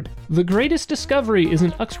Picard. The Greatest Discovery is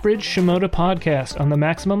an Uxbridge Shimoda podcast on the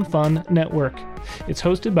Maximum Fun Network. It's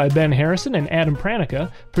hosted by Ben Harrison and Adam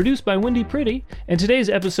Pranica, produced by Wendy Pretty, and today's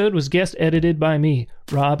episode was guest edited by me,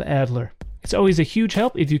 Rob Adler. It's always a huge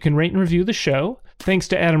help if you can rate and review the show. Thanks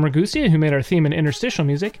to Adam Ragusia, who made our theme and interstitial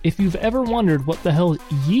music. If you've ever wondered what the hell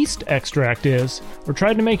yeast extract is, or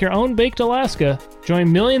tried to make your own baked Alaska,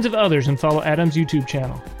 join millions of others and follow Adam's YouTube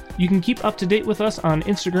channel. You can keep up to date with us on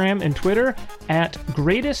Instagram and Twitter at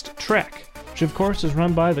Greatest Trek, which of course is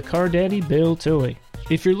run by the car daddy Bill Tilley.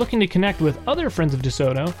 If you're looking to connect with other friends of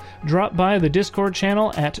DeSoto, drop by the Discord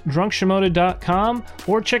channel at drunkshimoda.com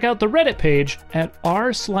or check out the Reddit page at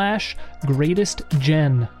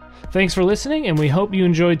r/greatestgen. Thanks for listening, and we hope you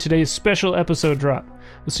enjoyed today's special episode drop.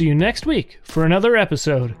 We'll see you next week for another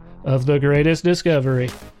episode of The Greatest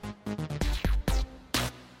Discovery.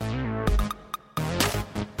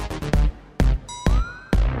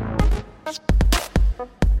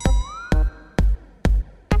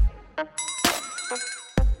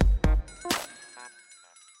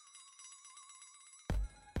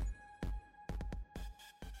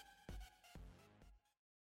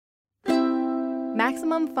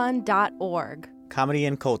 MaximumFun.org. Comedy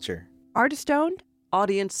and culture. Artist-owned.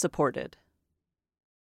 Audience supported.